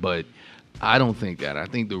money, but I don't think that. I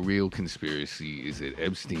think the real conspiracy is that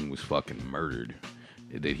Epstein was fucking murdered,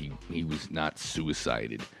 that he was not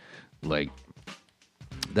suicided. Like,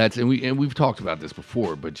 that's, and we've talked about this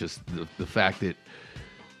before, but just the fact that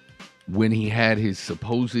when he had his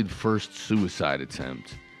supposed first suicide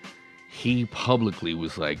attempt, he publicly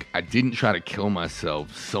was like, I didn't try to kill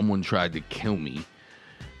myself, someone tried to kill me.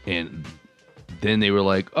 And then they were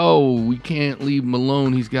like, oh, we can't leave him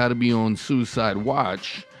alone, he's got to be on suicide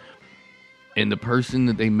watch. And the person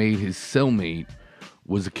that they made his cellmate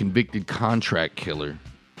was a convicted contract killer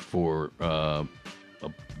for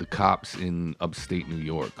the cops in upstate New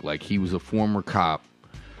York. Like, he was a former cop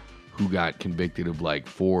who got convicted of like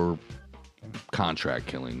 4 contract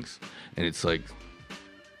killings. And it's like,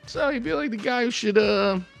 so you feel like the guy who should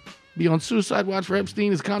be on suicide watch for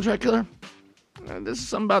Epstein is a contract killer? This is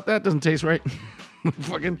something about that doesn't taste right.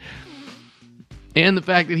 Fucking. And the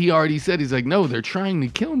fact that he already said, he's like, no, they're trying to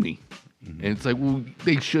kill me. And it's like, well,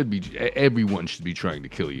 they should be. Everyone should be trying to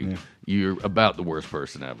kill you. Yeah. You're about the worst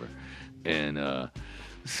person ever. And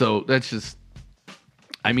so that's just,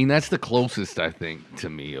 that's the closest, I think, to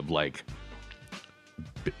me of like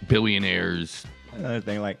billionaires. Another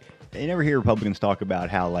thing, like, you never hear Republicans talk about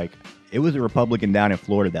how, like, it was a Republican down in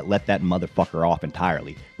Florida that let that motherfucker off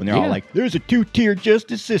entirely. When they're all like, there's a 2-tier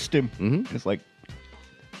justice system. And it's like,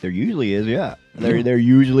 there usually is, There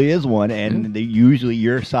usually is one, and they usually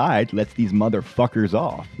your side lets these motherfuckers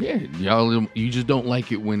off. Yeah, y'all, you just don't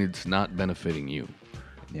like it when it's not benefiting you.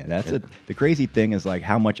 Yeah, that's it. The crazy thing is, like,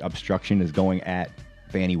 how much obstruction is going at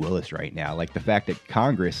Fani Willis right now. Like, the fact that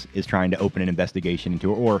Congress is trying to open an investigation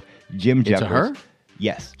into her, or Jim Jeffords. Into her?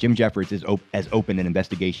 Yes, Jim Jeffords has opened an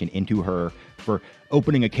investigation into her for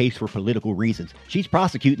opening a case for political reasons. She's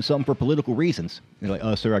prosecuting something for political reasons. They're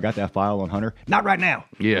like, sir, I got that file on Hunter. Not right now.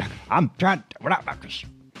 Yeah. I'm trying.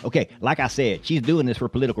 Okay, like I said, she's doing this for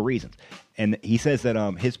political reasons. And he says that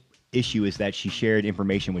his issue is that she shared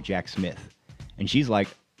information with Jack Smith. And she's like,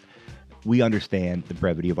 we understand the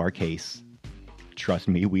brevity of our case. Trust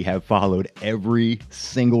me, we have followed every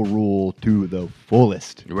single rule to the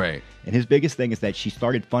fullest. Right. And his biggest thing is that she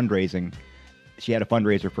started fundraising. She had a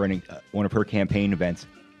fundraiser for one of her campaign events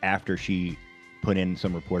after she put in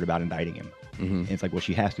some report about indicting him. And it's like, well,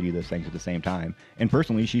 she has to do those things at the same time. And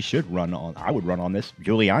personally, she should I would run on this.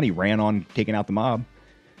 Giuliani ran on taking out the mob.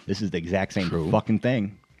 This is the exact same fucking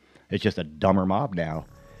thing. It's just a dumber mob now.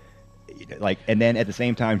 Like, and then at the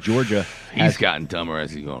same time, Georgia he's gotten dumber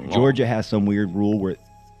as he's going along. Georgia has some weird rule where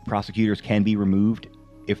prosecutors can be removed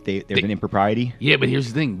if there's an impropriety. Yeah, but here's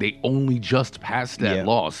the thing: they only just passed that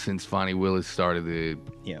law since Fani Willis started the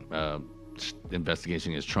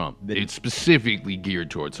investigation against Trump. It's specifically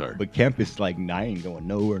geared towards her. But Kemp is like, I ain't going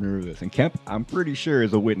nowhere near this. And Kemp, I'm pretty sure,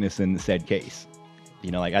 is a witness in the said case.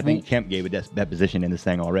 You know, like, I think Kemp gave a deposition in this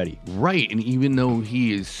thing already. Right, and even though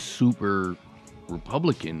he is super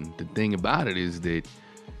Republican, the thing about it is that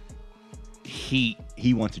he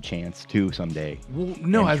wants a chance too someday. Well,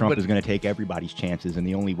 no, and Trump is going to take everybody's chances, and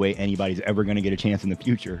the only way anybody's ever going to get a chance in the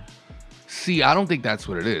future. See, I don't think that's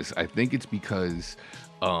what it is. I think it's because,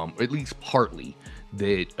 at least partly,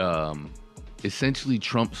 that essentially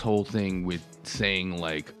Trump's whole thing with saying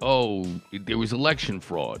like, oh, there was election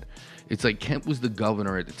fraud. It's like Kemp was the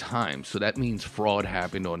governor at the time, so that means fraud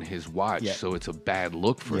happened on his watch, so it's a bad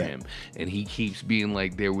look for him. And he keeps being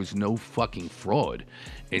like, there was no fucking fraud.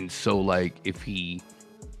 And so, like, if he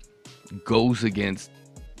goes against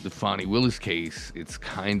the Fani Willis case, it's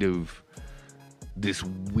kind of this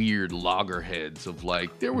weird loggerheads of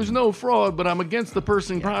like, there was no fraud, but I'm against the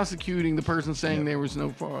person prosecuting the person saying there was no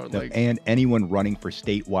fraud. Like, and anyone running for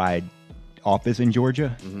statewide office in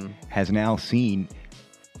Georgia has now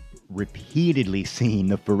repeatedly seen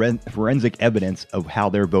the forensic evidence of how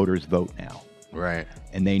their voters vote now. Right.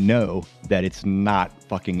 And they know that it's not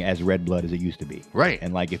fucking as red blood as it used to be. Right.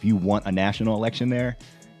 And like, if you want a national election there,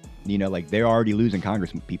 you know, like, they're already losing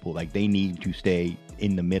congressmen people. Like, they need to stay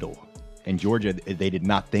in the middle. And Georgia, they did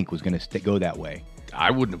not think was going to go that way. I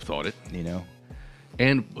wouldn't have thought it. You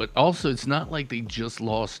know? But also, it's not like they just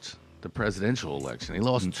lost the presidential election. They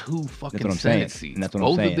lost 2 fucking Senate seats. And that's what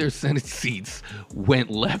Both I'm saying. of their Senate seats went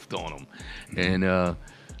left on them. And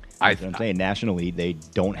That's what I'm saying. Nationally, they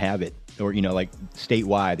don't have it, or like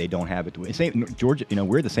statewide, they don't have it. Same Georgia.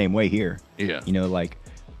 We're the same way here. Yeah. Like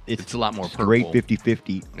it's a lot more straight purple.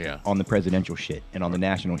 50-50 on the presidential shit and on the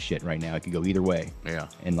national shit right now. It could go either way. Yeah.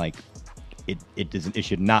 And like it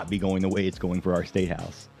should not be going the way it's going for our state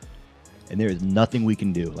house. And there is nothing we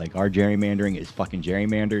can do. Like our gerrymandering is fucking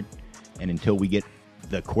gerrymandered, and until we get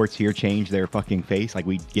the courts here change their fucking face, like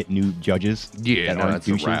we get new judges. Yeah, that aren't that's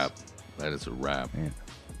douches. a wrap. That is a wrap.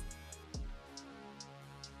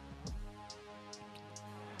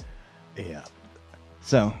 Yeah.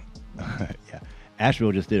 So, yeah.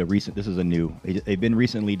 Asheville just did this is a new, they've been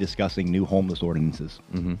recently discussing new homeless ordinances.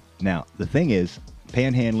 Mm-hmm. Now, the thing is,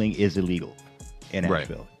 panhandling is illegal in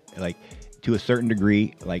Asheville. Like, to a certain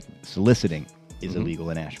degree, like, soliciting is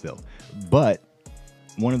illegal in Asheville. But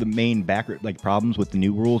one of the main problems with the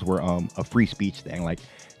new rules were a free speech thing. Like,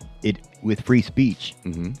 with free speech,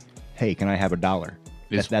 hey, can I have $1?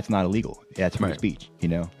 That's not illegal. Yeah, it's free speech,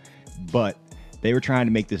 But they were trying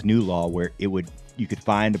to make this new law where you could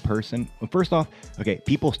find a person. Well, first off,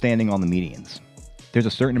 people standing on the medians. There's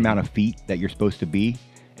a certain amount of feet that you're supposed to be,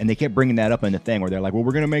 and they kept bringing that up in the thing where they're like, well,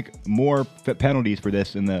 we're going to make more penalties for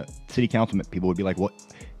this, and the city councilman people would be like, what?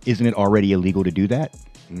 Isn't it already illegal to do that?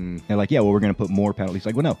 They're like, yeah, well, we're going to put more penalties.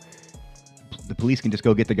 Like, well, no. The police can just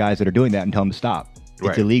go get the guys that are doing that and tell them to stop.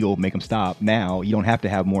 It's illegal. Make them stop. Now you don't have to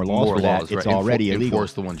have more laws for that. It's already illegal.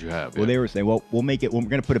 Enforce the ones you have. Well, they were saying, well, we'll make it. We're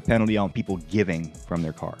going to put a penalty on people giving from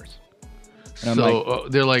their cars. And so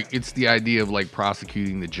they're like, it's the idea of like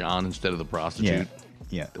prosecuting the John instead of the prostitute.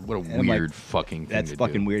 Yeah. What a weird fucking thing. That's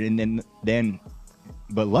fucking weird. And then,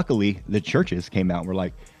 but luckily the churches came out and were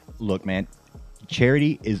like, look, man,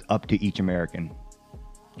 charity is up to each American.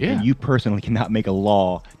 Yeah. And you personally cannot make a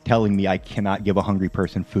law telling me I cannot give a hungry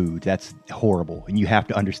person food. That's horrible. And you have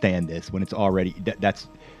to understand this when it's already,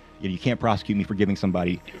 you can't prosecute me for giving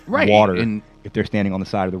somebody water if they're standing on the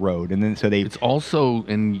side of the road. And then it's also,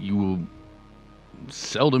 and you will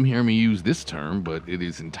seldom hear me use this term, but it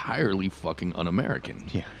is entirely fucking un-American.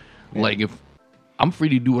 Yeah. Like, if I'm free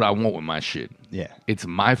to do what I want with my shit. Yeah. It's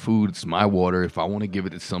my food, it's my water. If I want to give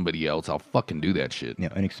it to somebody else, I'll fucking do that shit. Yeah,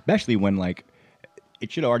 and especially when, like,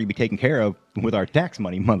 it should already be taken care of with our tax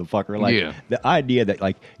money, motherfucker. Like, the idea that,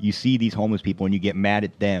 like, you see these homeless people and you get mad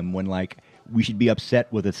at them when, like, we should be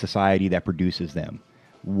upset with a society that produces them.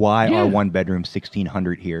 Why are one bedroom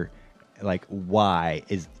 1,600 here? Like, why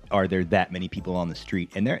are there that many people on the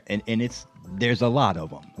street? And there's a lot of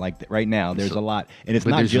them. Like, right now, there's a lot, and it's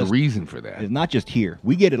not there's just a reason for that. It's not just here.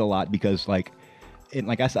 We get it a lot because, like,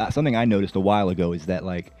 I saw something I noticed a while ago is that,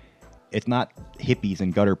 like, it's not hippies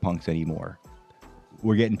and gutter punks anymore.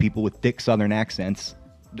 We're getting people with thick Southern accents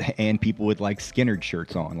and people with, like, Skinnerd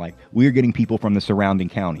shirts on. Like, we're getting people from the surrounding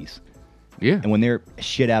counties. Yeah. And when they're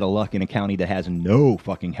shit out of luck in a county that has no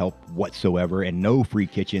fucking help whatsoever and no free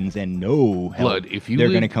kitchens and no help, they're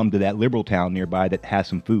going to come to that liberal town nearby that has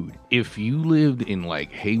some food. If you lived in,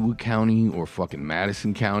 like, Haywood County or fucking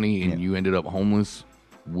Madison County and you ended up homeless,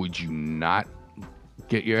 would you not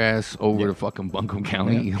get your ass over to fucking Buncombe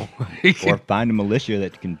County? Or find a militia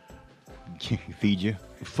that can feed you?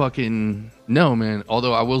 Fucking no, man.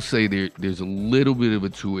 Although I will say there's a little bit of a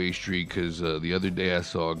two-way street because the other day I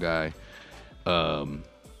saw a guy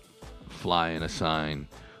flying a sign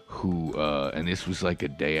who and this was like a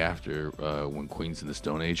day after when Queens of the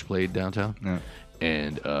Stone Age played downtown,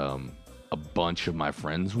 and a bunch of my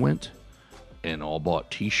friends went and all bought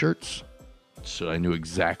T-shirts, so I knew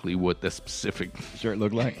exactly what the specific shirt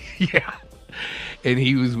looked like. Yeah. And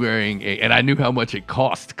he was wearing and I knew how much it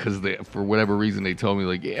cost because for whatever reason they told me,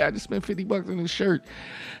 like, yeah, I just spent $50 on this shirt,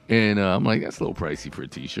 and I'm like, that's a little pricey for a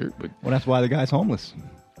T-shirt, but well, that's why the guy's homeless.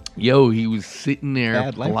 Yo, he was sitting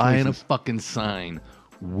there flying a fucking sign,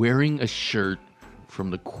 wearing a shirt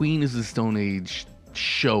from the Queen of the Stone Age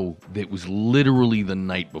show that was literally the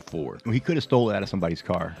night before. Well, he could have stole it out of somebody's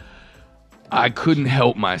car. I couldn't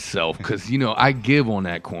help myself because, I give on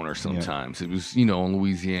that corner sometimes. It was, in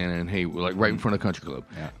Louisiana and Haywood, like right in front of Country Club.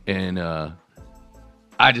 Yeah. And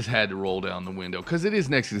I just had to roll down the window because it is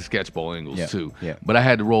next to the Sketch Bowl Ingles too. Yeah. But I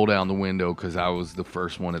had to roll down the window because I was the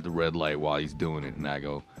first one at the red light while he's doing it. And I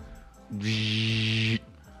go,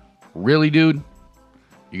 really, dude?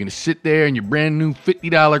 You're going to sit there in your brand new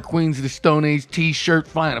 $50 Queens of the Stone Age T-shirt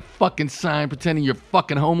flying a fucking sign pretending you're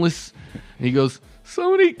fucking homeless? And he goes,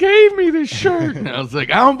 somebody gave me this shirt. And I was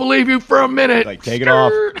like, I don't believe you for a minute. Like, take it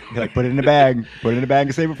off. Like, put it in the bag. Put it in the bag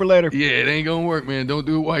and save it for later. Yeah, it ain't going to work, man. Don't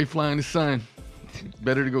do it while you're flying the sign.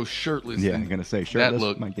 Better to go shirtless. Yeah, I'm going to say shirtless that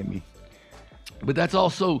look might get me. But that's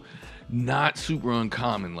also not super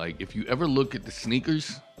uncommon. Like, if you ever look at the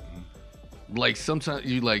sneakers, Like, sometimes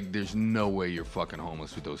you like, there's no way you're fucking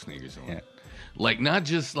homeless with those sneakers on. Yeah. Like, not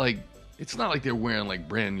just like, it's not like they're wearing like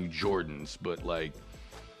brand new Jordans, but like,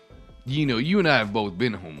 you know, you and I have both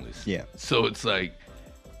been homeless. Yeah. So it's like,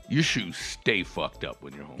 your shoes stay fucked up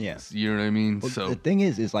when you're homeless. Yeah. You know what I mean? Well, so the thing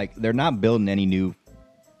is like they're not building any new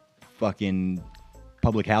fucking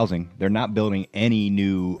public housing. They're not building any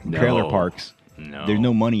new trailer parks. No. There's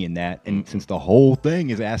no money in that. And since the whole thing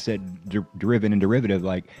is asset driven and derivative,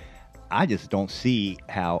 like I just don't see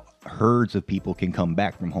how herds of people can come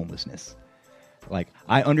back from homelessness. Like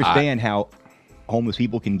I understand how homeless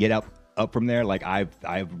people can get up from there. Like I've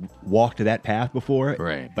walked that path before,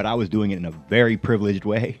 right? But I was doing it in a very privileged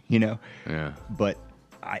way, you know. Yeah. But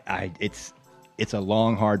it's a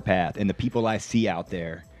long, hard path, and the people I see out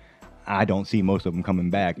there, I don't see most of them coming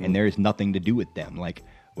back, and there is nothing to do with them. Like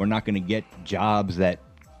we're not going to get jobs that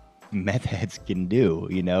meth heads can do,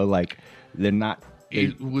 you know. Like they're not.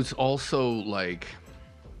 It was also like,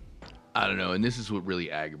 I don't know, and this is what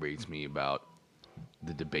really aggravates me about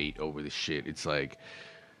the debate over this shit. It's like,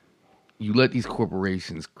 you let these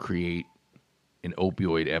corporations create an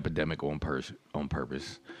opioid epidemic on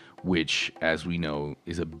purpose, which, as we know,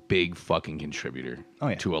 is a big fucking contributor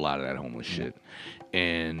to a lot of that homeless shit.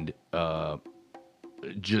 And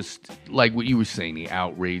just like what you were saying, the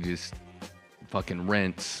outrageous fucking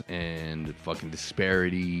rents and fucking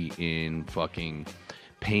disparity in fucking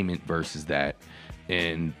payment versus that.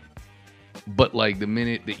 But like the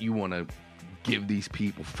minute that you want to give these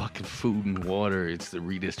people fucking food and water, it's the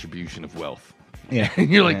redistribution of wealth. Yeah.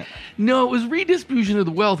 And you're like, no, it was redistribution of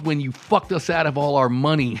the wealth when you fucked us out of all our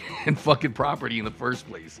money and fucking property in the first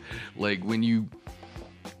place. Like when you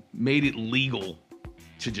made it legal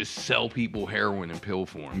to just sell people heroin in pill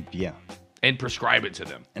form. Yeah. And prescribe it to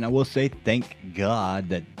them. And I will say, thank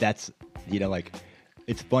God that's, you know, like,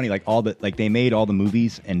 it's funny, like they made all the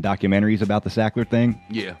movies and documentaries about the Sackler thing.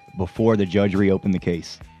 Yeah. Before the judge reopened the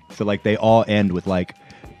case. So like they all end with like,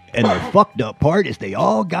 and the fucked up part is they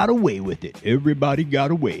all got away with it. Everybody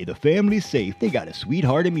got away. The family's safe. They got a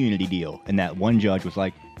sweetheart immunity deal. And that one judge was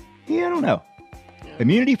like, yeah, I don't know.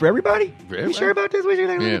 Immunity for everybody? You sure about this? What you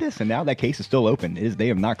think about this? And now that case is still open. They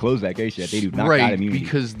have not closed that case yet. They do not got immunity.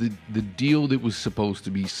 Because the deal that was supposed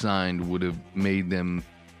to be signed would have made them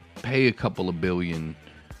pay a couple of billion,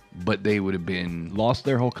 but they would have been lost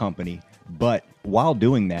their whole company. But while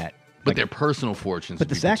doing that, but their personal fortunes. But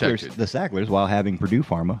the Sacklers, while having Purdue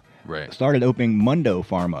Pharma, right, started opening Mundo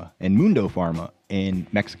Pharma and Mundo Pharma in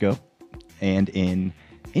Mexico and in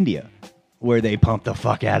India, where they pump the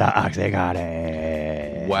fuck out of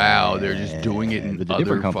Oxycontin. Wow, they're just doing it in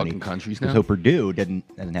other fucking countries now. So Purdue doesn't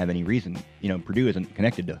have any reason. You know, Purdue isn't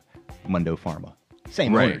connected to Mundo Pharma.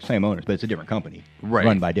 Same owners, but it's a different company,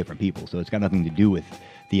 run by different people. So it's got nothing to do with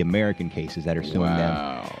the American cases that are suing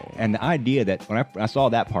them. And the idea that when I saw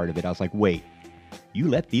that part of it, I was like, wait, you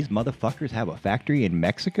let these motherfuckers have a factory in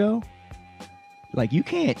Mexico? Like, you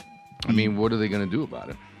can't. I mean, what are they going to do about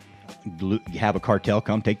it? Have a cartel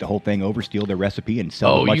come take the whole thing over, steal their recipe, and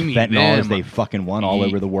sell as much fentanyl as they fucking want all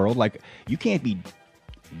over the world. Like, you can't be.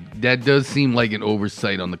 That does seem like an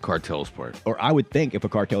oversight on the cartel's part. Or I would think if a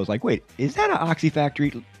cartel is like, wait, is that an Oxy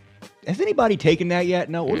factory? Has anybody taken that yet?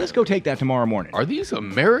 No. Well, let's go take that tomorrow morning. Are these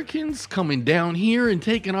Americans coming down here and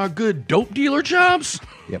taking our good dope dealer jobs?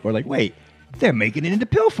 Yep. We're like, wait, they're making it into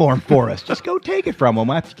pill form for us. Just go take it from them.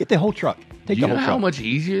 I have to get the whole truck. Take you the whole know truck. How much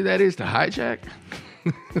easier that is to hijack?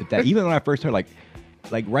 That, even when I first heard, like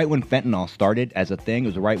right when fentanyl started as a thing, it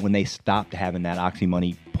was right when they stopped having that oxy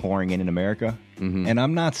money pouring in America. Mm-hmm. And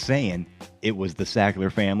I'm not saying it was the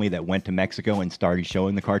Sackler family that went to Mexico and started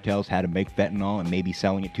showing the cartels how to make fentanyl and maybe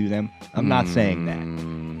selling it to them. I'm not saying that.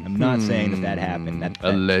 I'm not saying that happened. That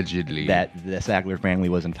allegedly. That the Sackler family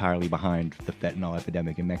was entirely behind the fentanyl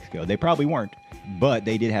epidemic in Mexico. They probably weren't, but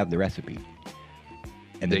they did have the recipe.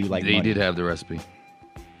 And they did have the recipe.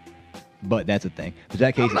 But that's the thing. But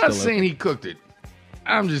that case I'm not saying he cooked it.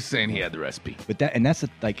 I'm just saying he had the recipe. But that's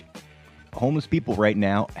like homeless people right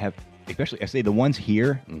now have, especially I say the ones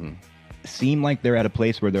here, seem like they're at a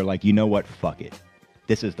place where they're like, you know what, fuck it.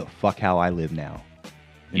 This is the fuck how I live now.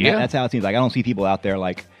 And that's how it seems. Like I don't see people out there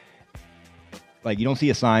like you don't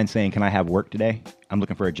see a sign saying, "Can I have work today? I'm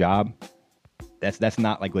looking for a job." That's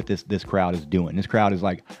not like what this crowd is doing. This crowd is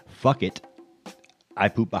like, fuck it. I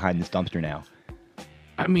poop behind this dumpster now.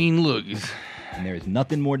 I mean, look. And there is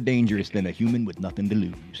nothing more dangerous than a human with nothing to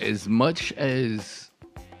lose. As much as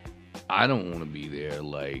I don't want to be there,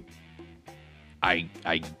 like, I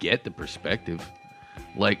get the perspective.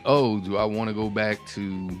 Like, oh, do I want to go back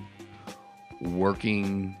to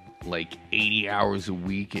working like 80 hours a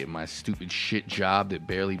week at my stupid shit job that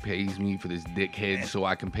barely pays me for this dickhead so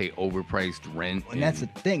I can pay overpriced rent. And that's the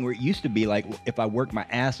thing, where it used to be like, if I worked my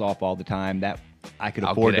ass off all the time, that I could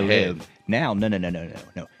I'll afford get to ahead. live. Now,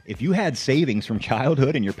 no. If you had savings from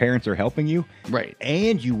childhood and your parents are helping you, Right.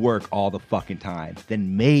 and you work all the fucking time,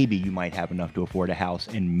 then maybe you might have enough to afford a house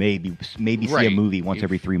and maybe see a Right. movie once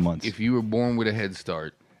every 3 months. If you were born with a head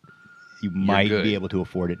start, You might good. be able to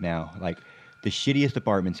afford it now. Like, the shittiest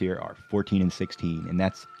apartments here are 14 and 16, and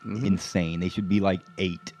that's insane. They should be like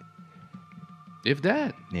 8. if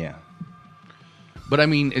that. Yeah. But I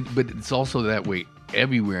mean, but it's also that way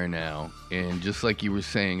everywhere now. And just like you were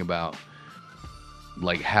saying about,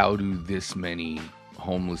 like, how do this many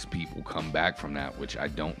homeless people come back from that, which I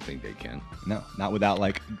don't think they can. No, not without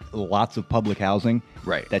like lots of public housing.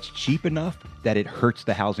 Right. That's cheap enough that it hurts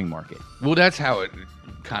the housing market. Well, that's how it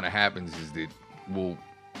kind of happens is that, well,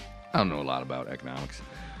 I don't know a lot about economics,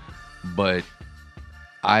 but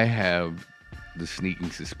I have the sneaking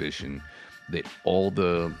suspicion that all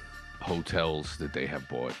the hotels that they have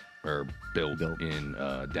bought or built in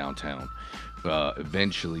downtown,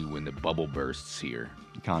 eventually when the bubble bursts here,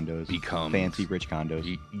 Condos. becomes fancy rich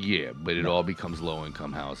condos. Yeah, but it all becomes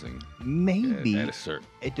low-income housing. Maybe. At a certain,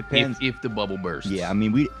 It depends. if the bubble bursts. Yeah, I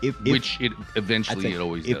mean, which it I'd eventually say it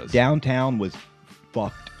always if does. downtown was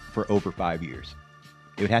fucked for over 5 years,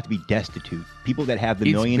 it would have to be destitute. People that have the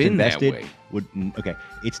It's millions been that invested way. would. Okay,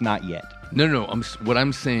 it's not yet. No. What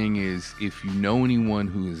I'm saying is, if you know anyone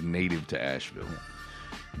who is native to Asheville,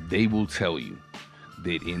 they will tell you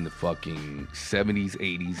that in the fucking 70s,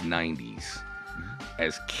 80s, 90s,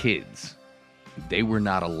 as kids, they were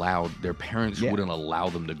not allowed. Their parents Yeah. wouldn't allow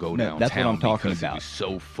them to go No, downtown. that's what I'm talking because about. It was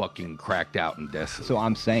so fucking cracked out and desolate. So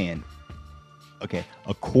I'm saying, okay,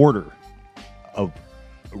 a quarter of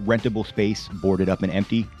rentable space boarded up and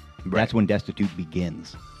empty. Right. That's when destitute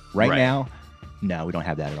begins. Right Right. now, no, we don't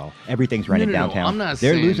have that at all. Everything's rented No. downtown. I'm not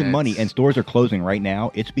They're saying losing money, that's- and stores are closing right now.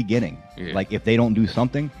 It's beginning. Yeah. Like, if they don't do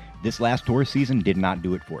something, this last tourist season did not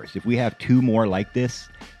do it for us. If we have 2 more like this,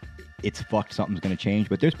 it's fucked. Something's going to change.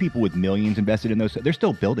 But there's people with millions invested in those. They're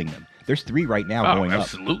still building them. There's 3 right now going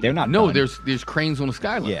absolutely. up. They're not No, done. there's cranes on the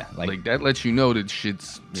skyline. Yeah, like that lets you know that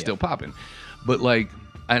shit's still popping. But like,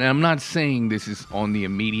 and I'm not saying this is on the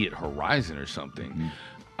immediate horizon or something. Mm-hmm.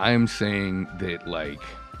 I am saying that like,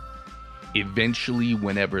 eventually,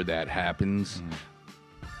 whenever that happens, Mm-hmm.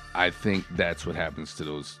 I think that's what happens to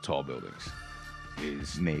those tall buildings.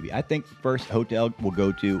 Is Maybe. I think first hotel we'll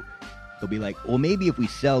go to, they'll be like, well, maybe if we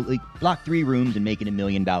sell, like, block 3 rooms and make it $1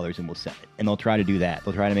 million and we'll sell it. And they'll try to do that.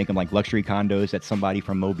 They'll try to make them like luxury condos that somebody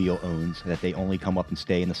from Mobile owns, that they only come up and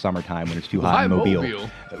stay in the summertime when it's too hot Why in Mobile. Mobile?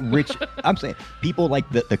 Rich, I'm saying, people like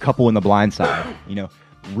the couple in The Blind Side, you know,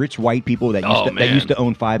 rich white people that used to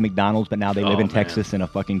own 5 McDonald's, but now they live in man. Texas in a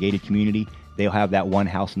fucking gated community. They'll have that one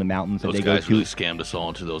house in the mountains that those they go guys to really scammed us all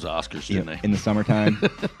into those Oscars, you didn't know, they? in the summertime.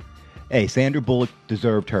 Hey, Sandra Bullock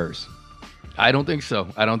deserved hers. I don't think so.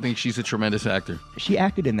 I don't think she's a tremendous actor. She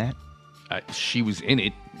acted in that. She was in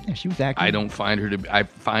it. Yeah, she was acting. I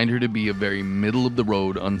find her to be a very middle of the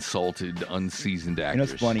road, unsalted, unseasoned actress. You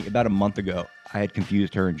know, it's funny. About a month ago, I had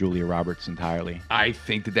confused her and Julia Roberts entirely. I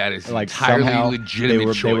think that is Like, entirely somehow legitimate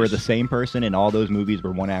choice. they were the same person, and all those movies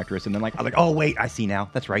were one actress. And then, like, I was like, oh wait, I see now.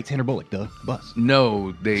 That's right, Sandra Bullock, duh, bus,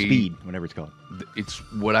 No, they Speed, whatever it's called. It's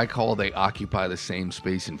what I call they occupy the same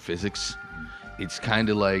space in physics. It's kind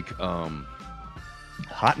of like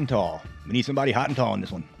Hot and tall. We need somebody hot and tall in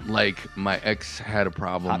this one. like my ex had a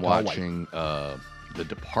problem Hot, tall, white. watching The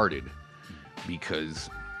Departed because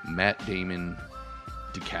Matt Damon,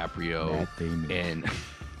 DiCaprio, Matt Damon.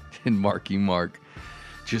 and Marky Mark,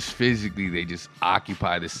 just physically they just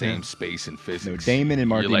occupy the same space in No, physics. Damon and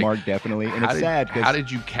Marky You're like, Mark definitely, and how it's did- sad How because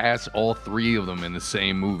did you cast all 3 of them in the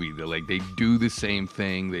same movie? They're like they do the same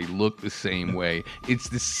thing, they look the same way. It's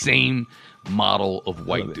the same model of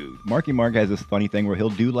white dude. Marky Mark has this funny thing where he'll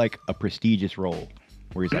do like a prestigious role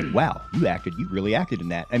where he's like, wow, you really acted in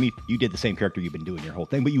that. I mean, you did the same character you've been doing your whole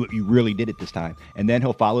thing, but you really did it this time. And then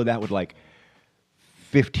he'll follow that with like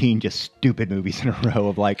 15 just stupid movies in a row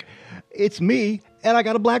of like, it's me and I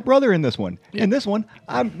got a black brother in this one. In this one,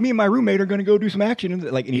 me and my roommate are going to go do some action.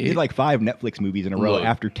 And he did like 5 Netflix movies in a row Look,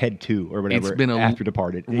 after Ted 2 or whatever. It's been after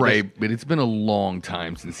Departed. It right? just- But it's been a long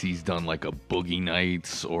time since he's done like a Boogie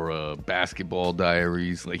Nights or a Basketball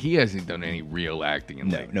Diaries. Like he hasn't done any real acting in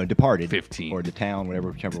like no, Departed. 15 or The Town,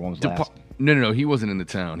 whichever one was last. No, he wasn't in The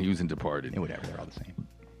Town. He was in Departed. Yeah, whatever, they're all the same.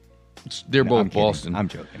 They're No, I'm both kidding. Boston. I'm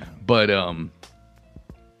joking.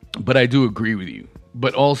 But I do agree with you.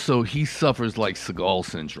 But also, he suffers like Seagal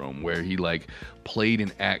syndrome, where he like played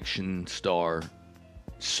an action star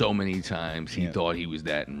so many times he Yeah. thought he was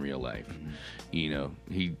that in real life. You know,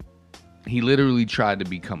 he literally tried to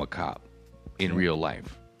become a cop in real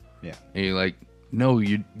life. Yeah. And you're like, no,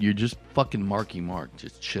 you're just fucking Marky Mark.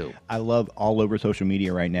 Just chill. I love all over social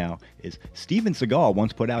media right now is Steven Seagal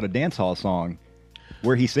once put out a dance hall song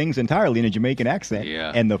where he sings entirely in a Jamaican accent.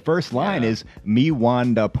 Yeah. And the first line Yeah. is "Mi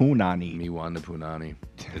Wanda Punani." Me Wanda Punani.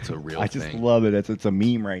 It's a real I just thing. love it. It's a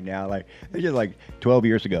meme right now. Like it's just like 12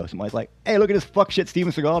 years ago, somebody's like, "Hey, look at this fuck shit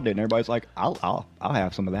Steven Seagal did," and everybody's like, "I'll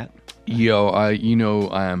have some of that." Yo, I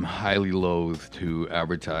am highly loath to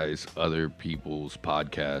advertise other people's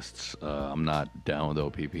podcasts. I'm not down with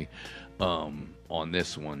OPP on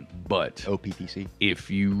this one, but OPPC. if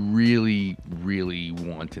you really, really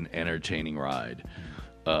want an entertaining ride,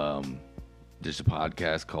 there's a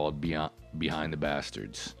podcast called Behind the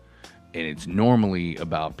Bastards, and it's normally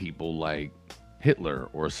about people like Hitler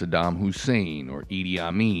or Saddam Hussein or Idi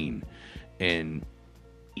Amin, and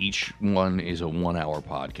each one is a 1-hour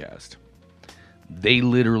podcast. They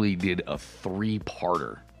literally did a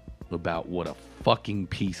 3-parter about what a fucking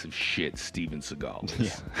piece of shit Steven Seagal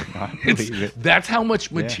is. Yeah, I believe it. That's how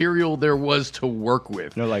much material there was to work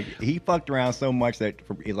with. No, like he fucked around so much that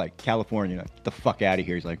like California, like, get the fuck out of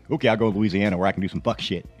here. He's like, okay, I'll go to Louisiana where I can do some fuck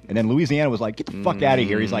shit. And then Louisiana was like, get the fuck out of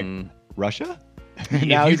here. He's like, Russia?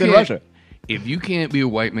 Now he's in Russia. If you can't be a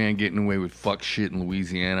white man getting away with fuck shit in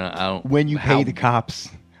Louisiana, I don't. When you pay the cops,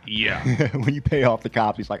 Yeah. when you pay off the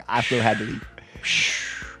cops, he's like, I still had to leave.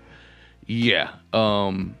 Yeah.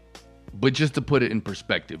 But just to put it in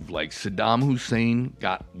perspective, like Saddam Hussein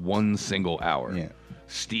got 1 single hour. Yeah.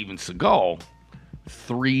 Steven Seagal,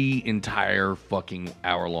 3 entire fucking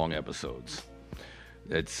hour-long episodes.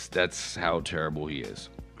 That's how terrible he is.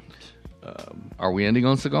 Are we ending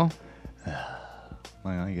on Seagal?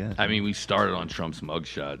 Well, I guess. I mean, we started on Trump's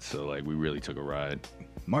mugshot, so like we really took a ride.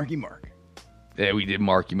 Marky Mark. Yeah, we did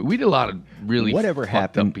Marky. We did a lot of really Whatever fucked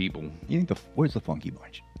happened? up people. You think where's the Funky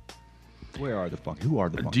Bunch? Where are the Funky? Who are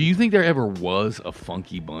the Funky? Do you think there ever was a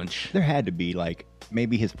funky bunch? There had to be like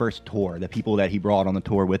maybe his first tour. The people that he brought on the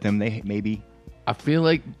tour with him. They maybe I feel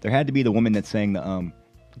like there had to be the woman that sang the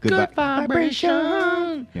Good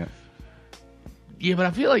Vibration. Yeah. Yeah, but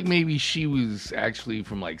I feel like maybe she was actually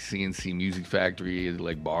from like CNC Music Factory,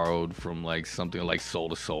 like borrowed from like something like Soul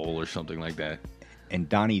to Soul or something like that. And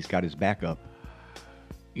Donnie's got his back up.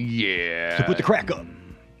 Yeah. So put the crack up.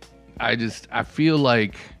 I feel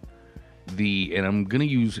like and I'm going to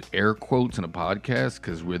use air quotes in a podcast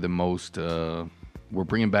because we're the most, we're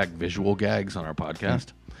bringing back visual gags on our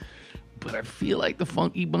podcast. But I feel like the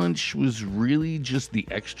Funky Bunch was really just the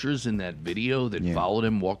extras in that video that followed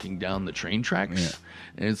him walking down the train tracks. Yeah.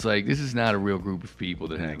 And it's like, this is not a real group of people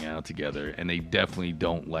that hang out together. And they definitely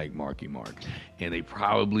don't like Marky Mark. And they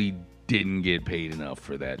probably didn't get paid enough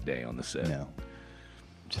for that day on the set. No.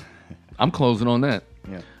 I'm closing on that.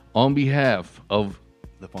 Yeah. On behalf of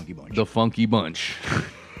The Funky Bunch. the Funky Bunch.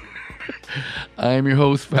 I am your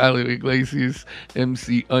host, Fallio Iglesias,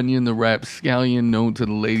 MC Onion, the rap scallion, known to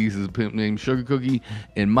the ladies as a pimp named Sugar Cookie,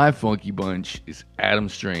 and my Funky Bunch is Adam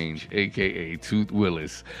Strange, a.k.a. Tooth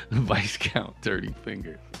Willis, the Vice Count Dirty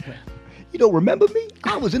Finger. You don't remember me?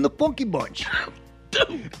 I was in the Funky Bunch.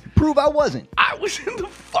 Dude, Prove I wasn't. I was in the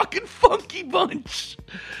fucking Funky Bunch.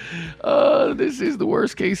 This is the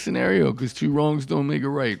worst case scenario, because 2 wrongs don't make a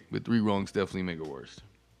right, but 3 wrongs definitely make it worse.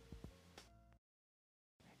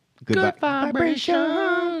 Good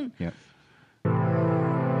Vibration. Yeah.